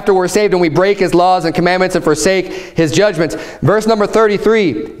after we're saved and we break his laws and commandments and forsake his judgments. Verse number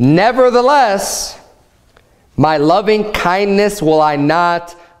 33, nevertheless, my loving kindness will I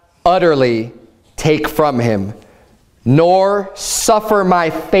not utterly take from him, nor suffer my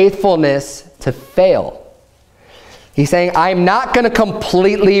faithfulness to fail. He's saying, I'm not going to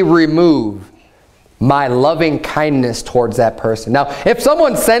completely remove my loving kindness towards that person. Now, if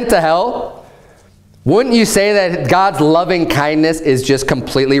someone's sent to hell, wouldn't you say that God's loving kindness is just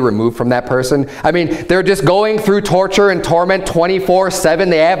completely removed from that person? I mean, they're just going through torture and torment 24/7.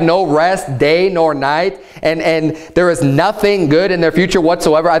 They have no rest day nor night, and there is nothing good in their future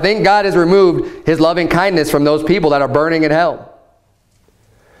whatsoever. I think God has removed his loving kindness from those people that are burning in hell.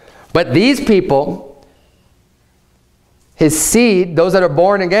 But these people, his seed, those that are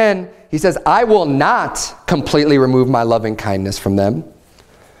born again, he says, I will not completely remove my loving kindness from them,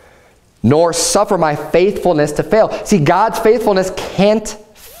 nor suffer my faithfulness to fail. See, God's faithfulness can't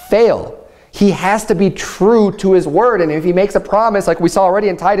fail. He has to be true to his word. And if he makes a promise, like we saw already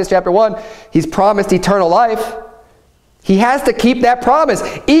in Titus chapter 1, he's promised eternal life. He has to keep that promise.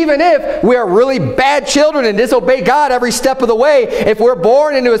 Even if we are really bad children and disobey God every step of the way, if we're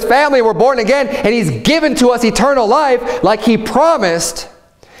born into his family, we're born again, and he's given to us eternal life like he promised,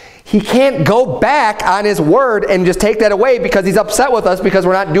 he can't go back on his word and just take that away because he's upset with us because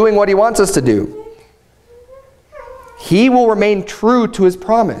we're not doing what he wants us to do. He will remain true to his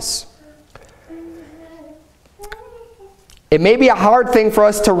promise. It may be a hard thing for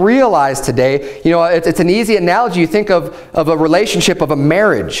us to realize today. You know, it's an easy analogy. You think of a relationship, of a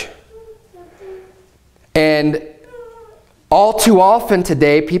marriage. And all too often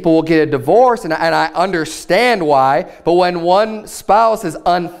today, people will get a divorce, and I understand why, but when one spouse is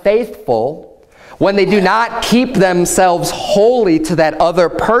unfaithful, when they do not keep themselves holy to that other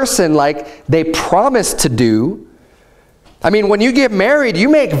person like they promised to do. I mean, when you get married, you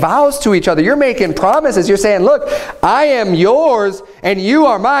make vows to each other. You're making promises. You're saying, look, I am yours and you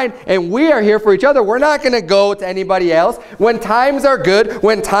are mine, and we are here for each other. We're not going to go to anybody else. When times are good,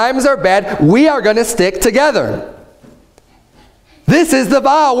 when times are bad, we are going to stick together. This is the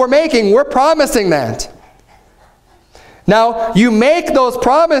vow we're making. We're promising that. Now, you make those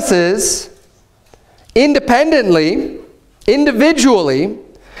promises independently, individually,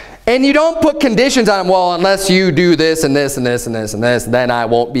 and you don't put conditions on them. Well, unless you do this and this and this and this and this, then I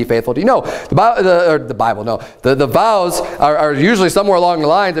won't be faithful to you. No, the vows are usually somewhere along the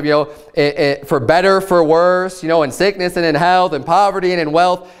lines of, you know, for better, for worse, you know, in sickness and in health, in poverty and in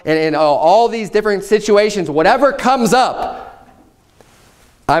wealth, and in all these different situations, whatever comes up,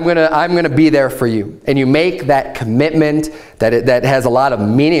 I'm gonna be there for you. And you make that commitment that has a lot of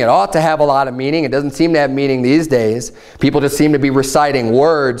meaning. It ought to have a lot of meaning. It doesn't seem to have meaning these days. People just seem to be reciting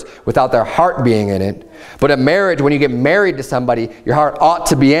words without their heart being in it. But a marriage, when you get married to somebody, your heart ought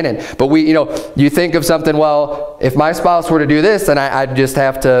to be in it. But you think of something, well, if my spouse were to do this, then I'm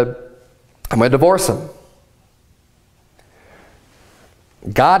gonna divorce him.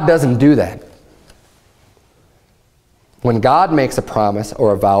 God doesn't do that. When God makes a promise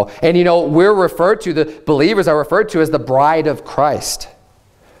or a vow, and you know, the believers are referred to as the bride of Christ.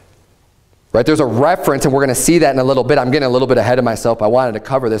 Right? There's a reference, and we're going to see that in a little bit. I'm getting a little bit ahead of myself. I wanted to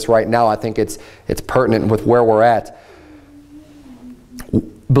cover this right now. I think it's pertinent with where we're at.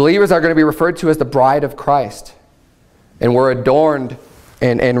 Believers are going to be referred to as the bride of Christ. And we're adorned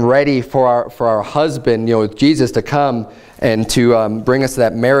and ready for our husband, you know, Jesus, to come and to bring us to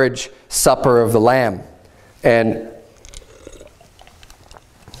that marriage supper of the Lamb. And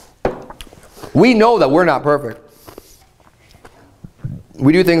we know that we're not perfect.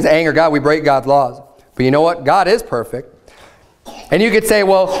 We do things that anger God. We break God's laws. But you know what? God is perfect. And you could say,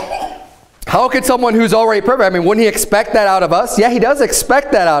 well, how could someone who's already perfect, I mean, wouldn't he expect that out of us? Yeah, he does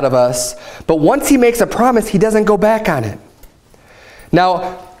expect that out of us. But once he makes a promise, he doesn't go back on it.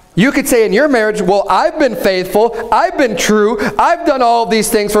 Now, you could say in your marriage, well, I've been faithful. I've been true. I've done all of these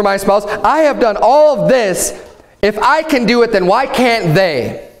things for my spouse. I have done all of this. If I can do it, then why can't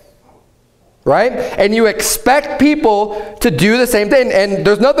they? Right? And you expect people to do the same thing. And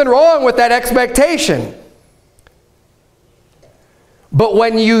there's nothing wrong with that expectation. But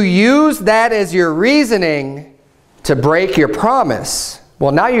when you use that as your reasoning to break your promise,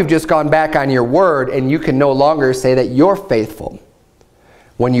 well, now you've just gone back on your word, and you can no longer say that you're faithful.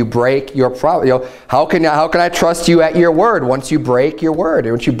 When you break your promise, you know, how can I trust you at your word once you break your word,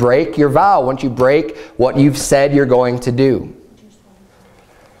 once you break your vow, once you break what you've said you're going to do?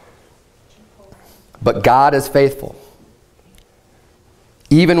 But God is faithful.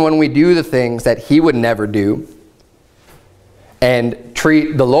 Even when we do the things that he would never do, and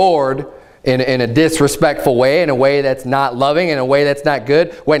treat the Lord in a disrespectful way, in a way that's not loving, in a way that's not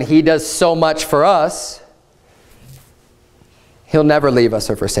good, when he does so much for us, he'll never leave us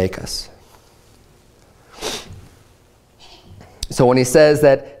or forsake us. So when he says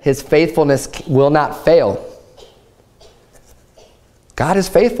that his faithfulness will not fail, God is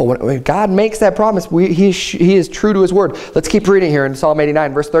faithful. When God makes that promise, he is true to his word. Let's keep reading here in Psalm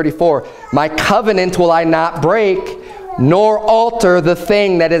 89, verse 34. My covenant will I not break, nor alter the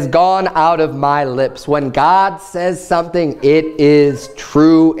thing that has gone out of my lips. When God says something, it is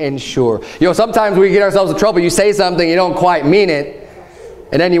true and sure. You know, sometimes we get ourselves in trouble. You say something, you don't quite mean it,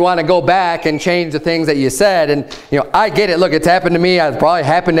 and then you want to go back and change the things that you said. And, you know, I get it. Look, it's happened to me. It's probably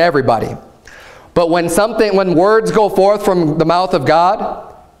happened to everybody. But when words go forth from the mouth of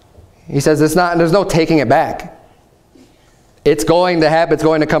God, he says there's no taking it back. It's going to happen. It's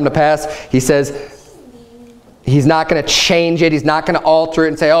going to come to pass. He says he's not going to change it. He's not going to alter it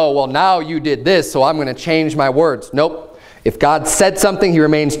and say, oh, well, now you did this, so I'm going to change my words. Nope. If God said something, he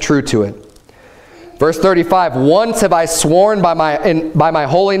remains true to it. Verse 35, once have I sworn by my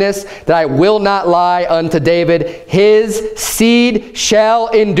holiness that I will not lie unto David. His seed shall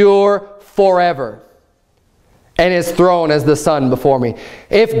endure forever, and his throne as the sun before me.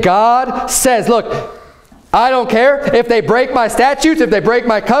 If God says, look, I don't care if they break my statutes, if they break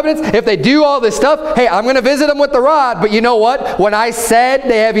my covenants, if they do all this stuff, hey, I'm going to visit them with the rod. But you know what? When I said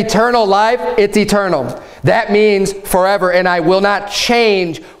they have eternal life, it's eternal. That means forever, and I will not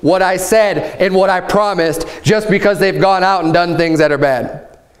change what I said and what I promised just because they've gone out and done things that are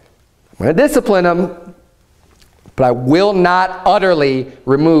bad. I'm going to discipline them, but I will not utterly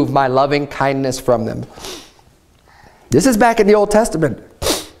remove my loving kindness from them. This is back in the Old Testament.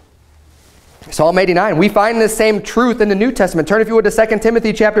 Psalm 89. We find this same truth in the New Testament. Turn, if you would, to 2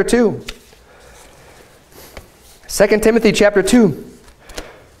 Timothy chapter 2. 2 Timothy chapter 2.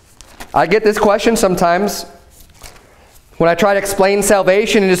 I get this question sometimes when I try to explain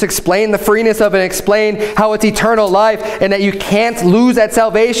salvation and just explain the freeness of it and explain how it's eternal life and that you can't lose that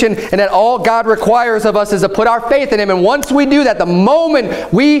salvation and that all God requires of us is to put our faith in him. And once we do that, the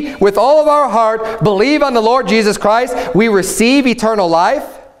moment we, with all of our heart, believe on the Lord Jesus Christ, we receive eternal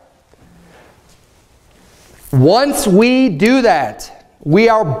life. Once we do that, we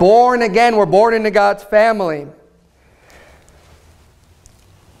are born again. We're born into God's family.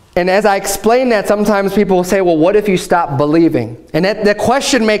 And as I explain that, sometimes people will say, well, what if you stop believing? And that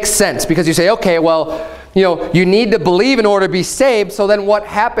question makes sense because you say, okay, well, you know, you need to believe in order to be saved. So then what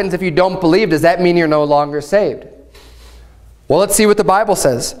happens if you don't believe? Does that mean you're no longer saved? Well, let's see what the Bible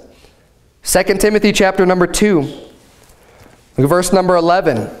says. 2 Timothy chapter number 2, verse number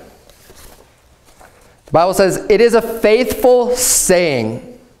 11. The Bible says, it is a faithful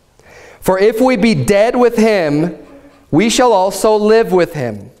saying, for if we be dead with him, we shall also live with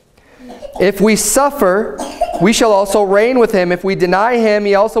him. If we suffer, we shall also reign with him. If we deny him,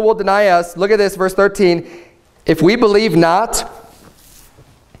 he also will deny us. Look at this, verse 13. If we believe not,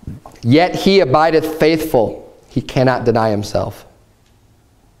 yet he abideth faithful. He cannot deny himself.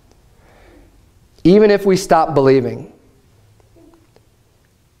 Even if we stop believing,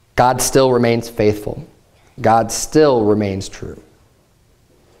 God still remains faithful. God still remains true.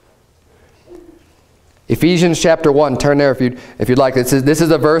 Ephesians chapter 1, turn there if you'd like. This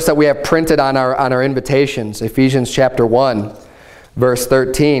is a verse that we have printed on our invitations. Ephesians chapter 1, verse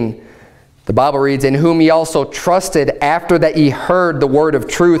 13. The Bible reads, in whom ye also trusted after that ye heard the word of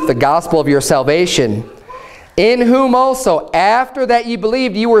truth, the gospel of your salvation. In whom also, after that ye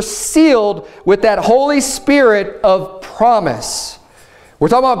believed, ye were sealed with that Holy Spirit of promise. We're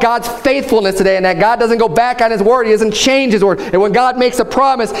talking about God's faithfulness today, and that God doesn't go back on his word. He doesn't change his word. And when God makes a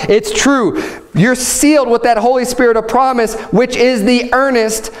promise, it's true. You're sealed with that Holy Spirit of promise, which is the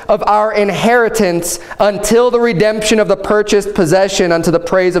earnest of our inheritance until the redemption of the purchased possession unto the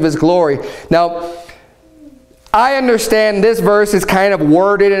praise of his glory. Now, I understand this verse is kind of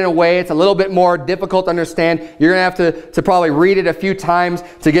worded in a way it's a little bit more difficult to understand. You're going to have to probably read it a few times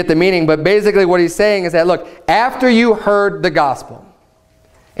to get the meaning. But basically what he's saying is that, look, after you heard the gospel,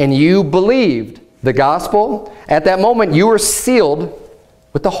 and you believed the gospel, at that moment you were sealed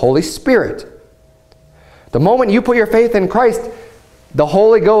with the Holy Spirit. The moment you put your faith in Christ, the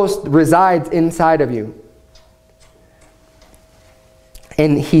Holy Ghost resides inside of you.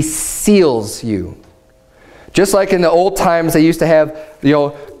 And he seals you. Just like in the old times they used to have, you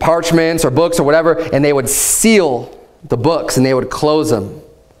know, parchments or books or whatever, and they would seal the books and they would close them.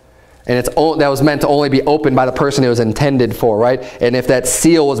 And that was meant to only be opened by the person it was intended for, right? And if that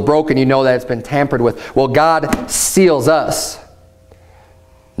seal was broken, you know that it's been tampered with. Well, God seals us.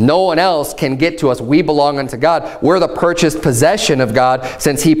 No one else can get to us. We belong unto God. We're the purchased possession of God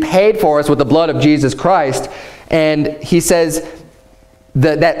since he paid for us with the blood of Jesus Christ. And he says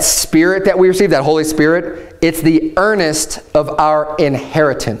that Spirit that we receive, that Holy Spirit, it's the earnest of our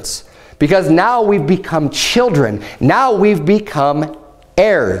inheritance. Because now we've become children. Now we've become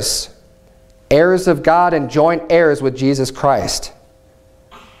heirs. Heirs of God and joint heirs with Jesus Christ.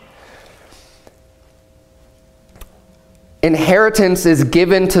 Inheritance is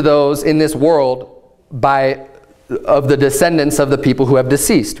given to those in this world of the descendants of the people who have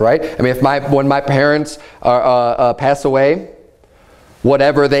deceased, right? I mean, when my parents pass away,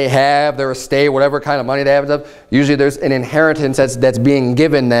 whatever they have, their estate, whatever kind of money they have, usually there's an inheritance that's being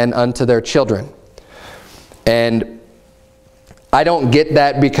given then unto their children. And I don't get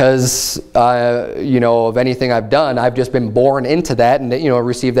that because, of anything I've done. I've just been born into that and,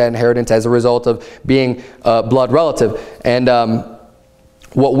 received that inheritance as a result of being a blood relative. And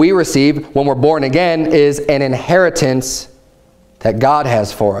what we receive when we're born again is an inheritance that God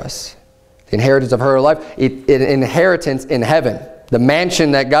has for us. The inheritance of her life, an inheritance in heaven. The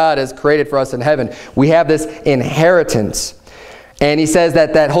mansion that God has created for us in heaven. We have this inheritance. And he says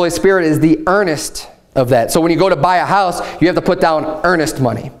that Holy Spirit is the earnest of that. So when you go to buy a house, you have to put down earnest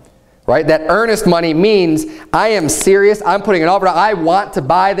money, right? That earnest money means I am serious. I'm putting an offer. I want to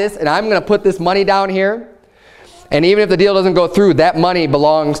buy this, and I'm going to put this money down here. And even if the deal doesn't go through, that money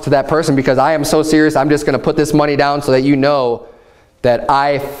belongs to that person because I am so serious. I'm just going to put this money down so that you know that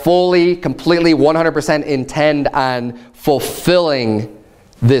I fully, completely, 100% intend on fulfilling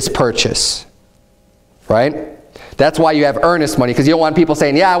this purchase, right? That's why you have earnest money, because you don't want people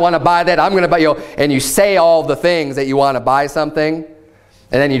saying, yeah, I want to buy that, I'm going to buy, and you say all the things that you want to buy something,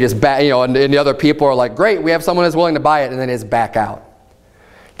 and then you just back, and the other people are like, great, we have someone who's willing to buy it, and then it's back out.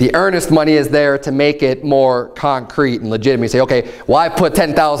 The earnest money is there to make it more concrete and legitimate. You say, okay, well, I put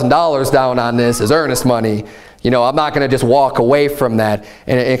 $10,000 down on this as earnest money. I'm not going to just walk away from that.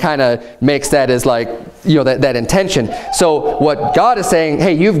 And it kind of makes that as like, that intention. So what God is saying,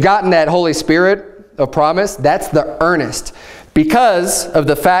 hey, you've gotten that Holy Spirit of promise. That's the earnest. Because of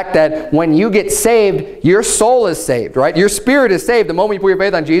the fact that when you get saved, your soul is saved, right? Your spirit is saved the moment you put your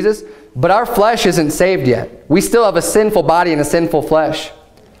faith on Jesus. But our flesh isn't saved yet. We still have a sinful body and a sinful flesh.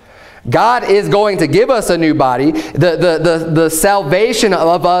 God is going to give us a new body. The salvation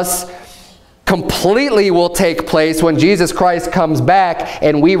of us completely will take place when Jesus Christ comes back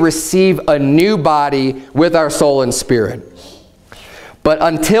and we receive a new body with our soul and spirit. But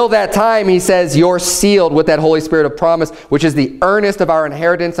until that time, he says, you're sealed with that Holy Spirit of promise, which is the earnest of our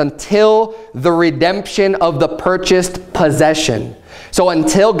inheritance until the redemption of the purchased possession. So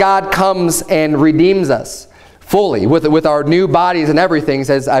until God comes and redeems us fully with our new bodies and everything, he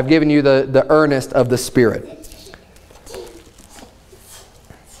says, I've given you the earnest of the Spirit.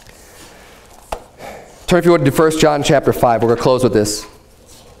 Turn, if you would, to 1 John chapter 5. We're going to close with this.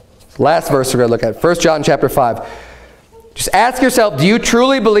 Last verse we're going to look at. 1 John chapter 5. Just ask yourself, do you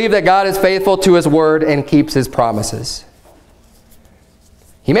truly believe that God is faithful to his word and keeps his promises?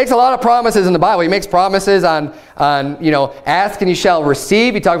 He makes a lot of promises in the Bible. He makes promises on ask and you shall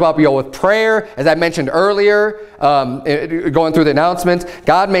receive. He talked about with prayer, as I mentioned earlier, going through the announcements.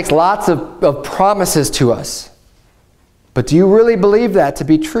 God makes lots of promises to us. But do you really believe that to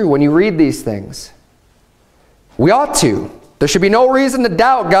be true when you read these things? We ought to. There should be no reason to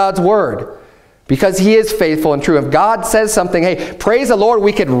doubt God's word, because he is faithful and true. If God says something, hey, praise the Lord,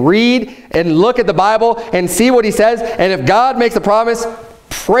 we could read and look at the Bible and see what he says. And if God makes a promise,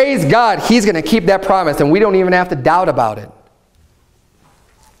 praise God, he's going to keep that promise. And we don't even have to doubt about it.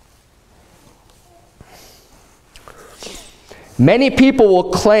 Many people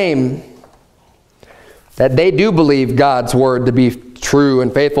will claim that they do believe God's word to be true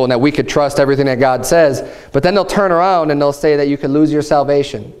and faithful and that we could trust everything that God says. But then they'll turn around and they'll say that you could lose your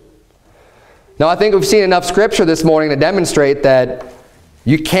salvation. Now, I think we've seen enough scripture this morning to demonstrate that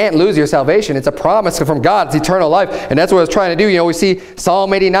you can't lose your salvation. It's a promise from God. It's eternal life. And that's what it's trying to do. We see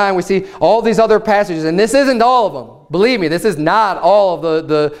Psalm 89. We see all these other passages. And this isn't all of them. Believe me, this is not all of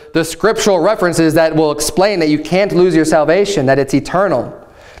the scriptural references that will explain that you can't lose your salvation, that it's eternal,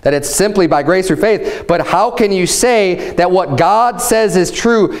 that it's simply by grace through faith. But how can you say that what God says is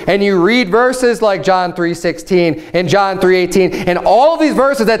true, and you read verses like John 3:16 and John 3:18 and all of these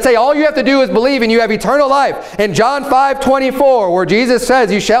verses that say all you have to do is believe and you have eternal life, and John 5:24 where Jesus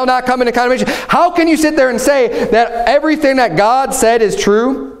says you shall not come into condemnation? How can you sit there and say that everything that God said is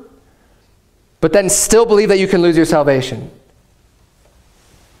true, but then still believe that you can lose your salvation?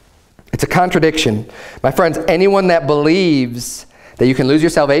 It's a contradiction. My friends, anyone that believes that you can lose your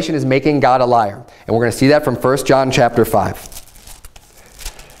salvation is making God a liar. And we're going to see that from 1 John chapter 5.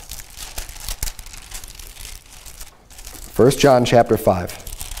 1 John chapter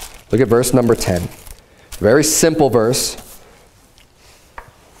 5. Look at verse number 10. Very simple verse.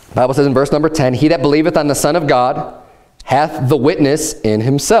 The Bible says in verse number 10, he that believeth on the Son of God hath the witness in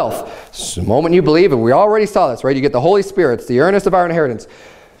himself. So the moment you believe, and we already saw this, right? You get the Holy Spirit. It's the earnest of our inheritance.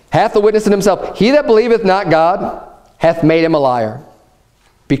 Hath the witness in himself. He that believeth not God hath made him a liar,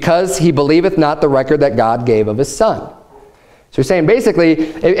 because he believeth not the record that God gave of his Son. So you're saying basically,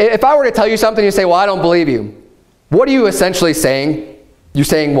 if I were to tell you something, you say, well, I don't believe you. What are you essentially saying? You're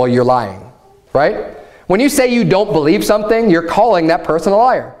saying, well, you're lying, right? When you say you don't believe something, you're calling that person a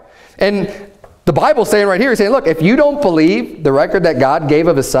liar. And the Bible's saying right here, he's saying, look, if you don't believe the record that God gave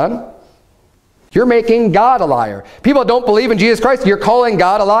of his Son, you're making God a liar. People that don't believe in Jesus Christ, you're calling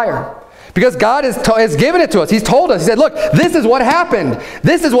God a liar. Because God has given it to us. He's told us. He said, look, this is what happened.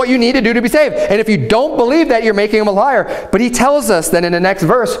 This is what you need to do to be saved. And if you don't believe that, you're making him a liar. But he tells us then in the next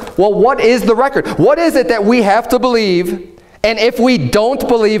verse, well, what is the record? What is it that we have to believe? And if we don't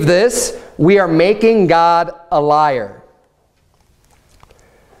believe this, we are making God a liar.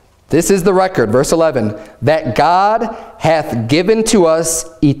 This is the record, verse 11, that God hath given to us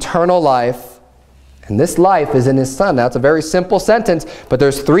eternal life, and this life is in his Son. Now, it's a very simple sentence, but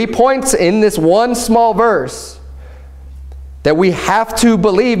there's 3 points in this one small verse that we have to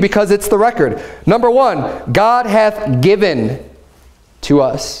believe because it's the record. Number 1, God hath given to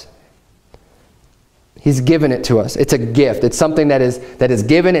us. He's given it to us. It's a gift. It's something that is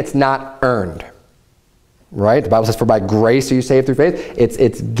given. It's not earned. Right? The Bible says, for by grace are you saved through faith.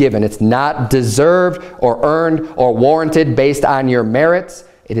 It's given. It's not deserved or earned or warranted based on your merits.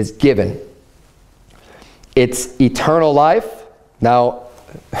 It is given. It's eternal life. Now,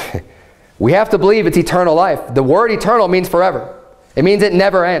 we have to believe it's eternal life. The word eternal means forever. It means it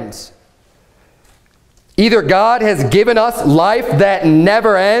never ends. Either God has given us life that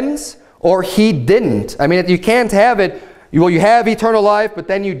never ends, or he didn't. I mean, you can't have it. Well, you have eternal life, but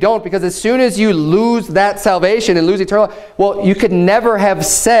then you don't, because as soon as you lose that salvation and lose eternal life, well, you could never have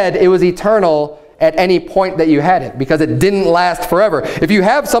said it was eternal at any point that you had it, because it didn't last forever. If you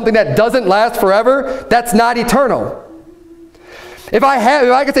have something that doesn't last forever, that's not eternal. If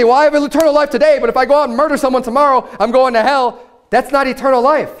I could say, well, I have eternal life today, but if I go out and murder someone tomorrow, I'm going to hell, that's not eternal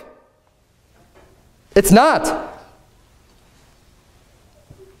life. It's not.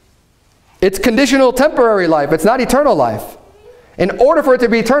 It's conditional temporary life. It's not eternal life. In order for it to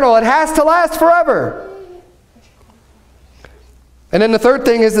be eternal, it has to last forever. And then the third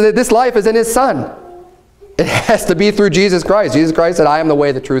thing is that this life is in his Son. It has to be through Jesus Christ. Jesus Christ said, I am the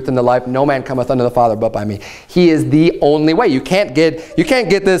way, the truth, and the life. No man cometh unto the Father but by me. He is the only way. You can't get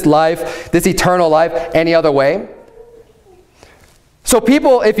this life, this eternal life, any other way. So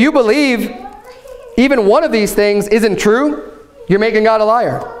people, if you believe even one of these things isn't true, you're making God a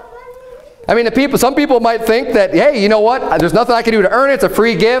liar. I mean, some people might think that, hey, you know what? There's nothing I can do to earn it. It's a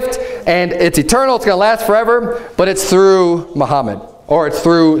free gift, and it's eternal. It's going to last forever, but it's through Muhammad, or it's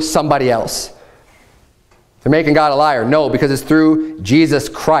through somebody else. They're making God a liar. No, because it's through Jesus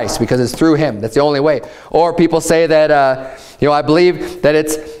Christ, because it's through him. That's the only way. Or people say that, I believe that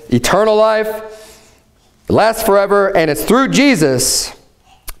it's eternal life, it lasts forever, and it's through Jesus,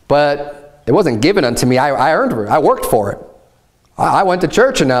 but it wasn't given unto me. I earned it. I worked for it. I went to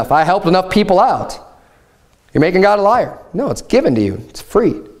church enough. I helped enough people out. You're making God a liar. No, it's given to you. It's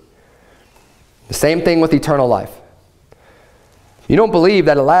free. The same thing with eternal life. If you don't believe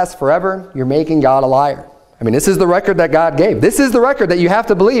that it lasts forever, you're making God a liar. I mean, this is the record that God gave. This is the record that you have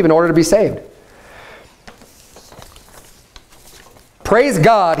to believe in order to be saved. Praise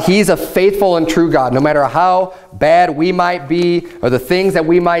God, he's a faithful and true God. No matter how bad we might be, or the things that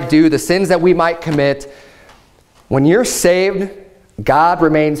we might do, the sins that we might commit, when you're saved, God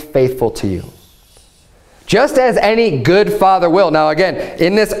remains faithful to you. Just as any good father will. Now again,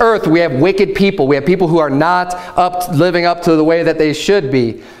 in this earth we have wicked people. We have people who are not living up to the way that they should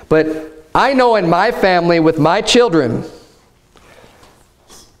be. But I know in my family with my children,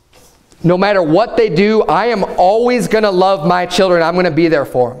 no matter what they do, I am always going to love my children. I'm going to be there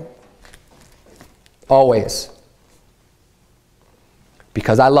for them. Always.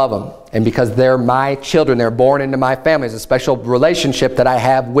 Because I love them, and because they're my children. They're born into my family. There's a special relationship that I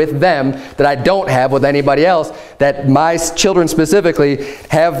have with them that I don't have with anybody else, that my children specifically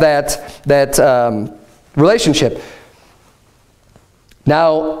have that relationship.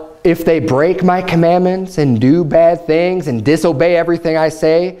 Now, if they break my commandments and do bad things and disobey everything I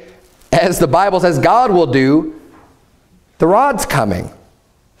say, as the Bible says God will do, the rod's coming.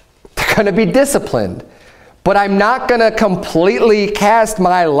 They're going to be disciplined. But I'm not going to completely cast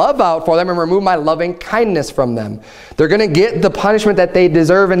my love out for them and remove my loving kindness from them. They're going to get the punishment that they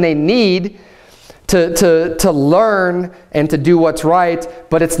deserve and they need to learn and to do what's right,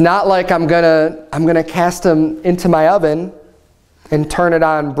 but it's not like I'm gonna cast them into my oven and turn it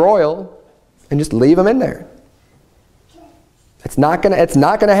on broil and just leave them in there. It's not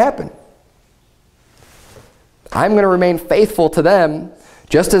gonna happen. I'm gonna remain faithful to them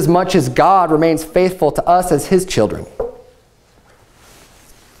just as much as God remains faithful to us as his children.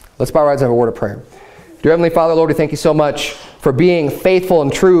 Let's bow our heads and have a word of prayer. Dear Heavenly Father, Lord, we thank you so much for being faithful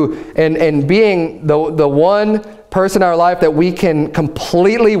and true and being the one person in our life that we can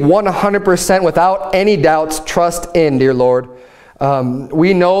completely 100% without any doubts trust in, dear Lord.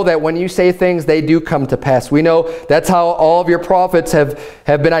 We know that when you say things, they do come to pass. We know that's how all of your prophets have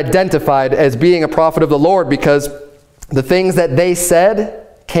been identified as being a prophet of the Lord, because the things that they said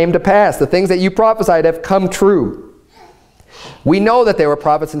came to pass. The things that you prophesied have come true. We know that they were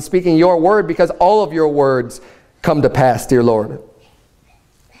prophets in speaking your word because all of your words come to pass, dear Lord.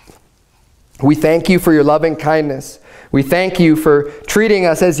 We thank you for your loving kindness. We thank you for treating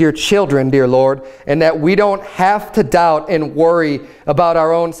us as your children, dear Lord, and that we don't have to doubt and worry about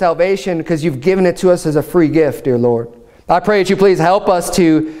our own salvation because you've given it to us as a free gift, dear Lord. I pray that you please help us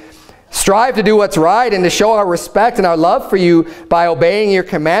to strive to do what's right and to show our respect and our love for you by obeying your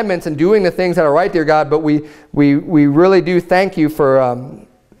commandments and doing the things that are right, dear God. But we really do thank you for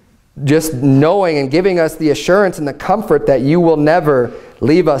just knowing and giving us the assurance and the comfort that you will never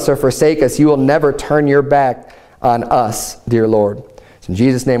leave us or forsake us. You will never turn your back on us, dear Lord. In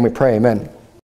Jesus' name we pray, amen.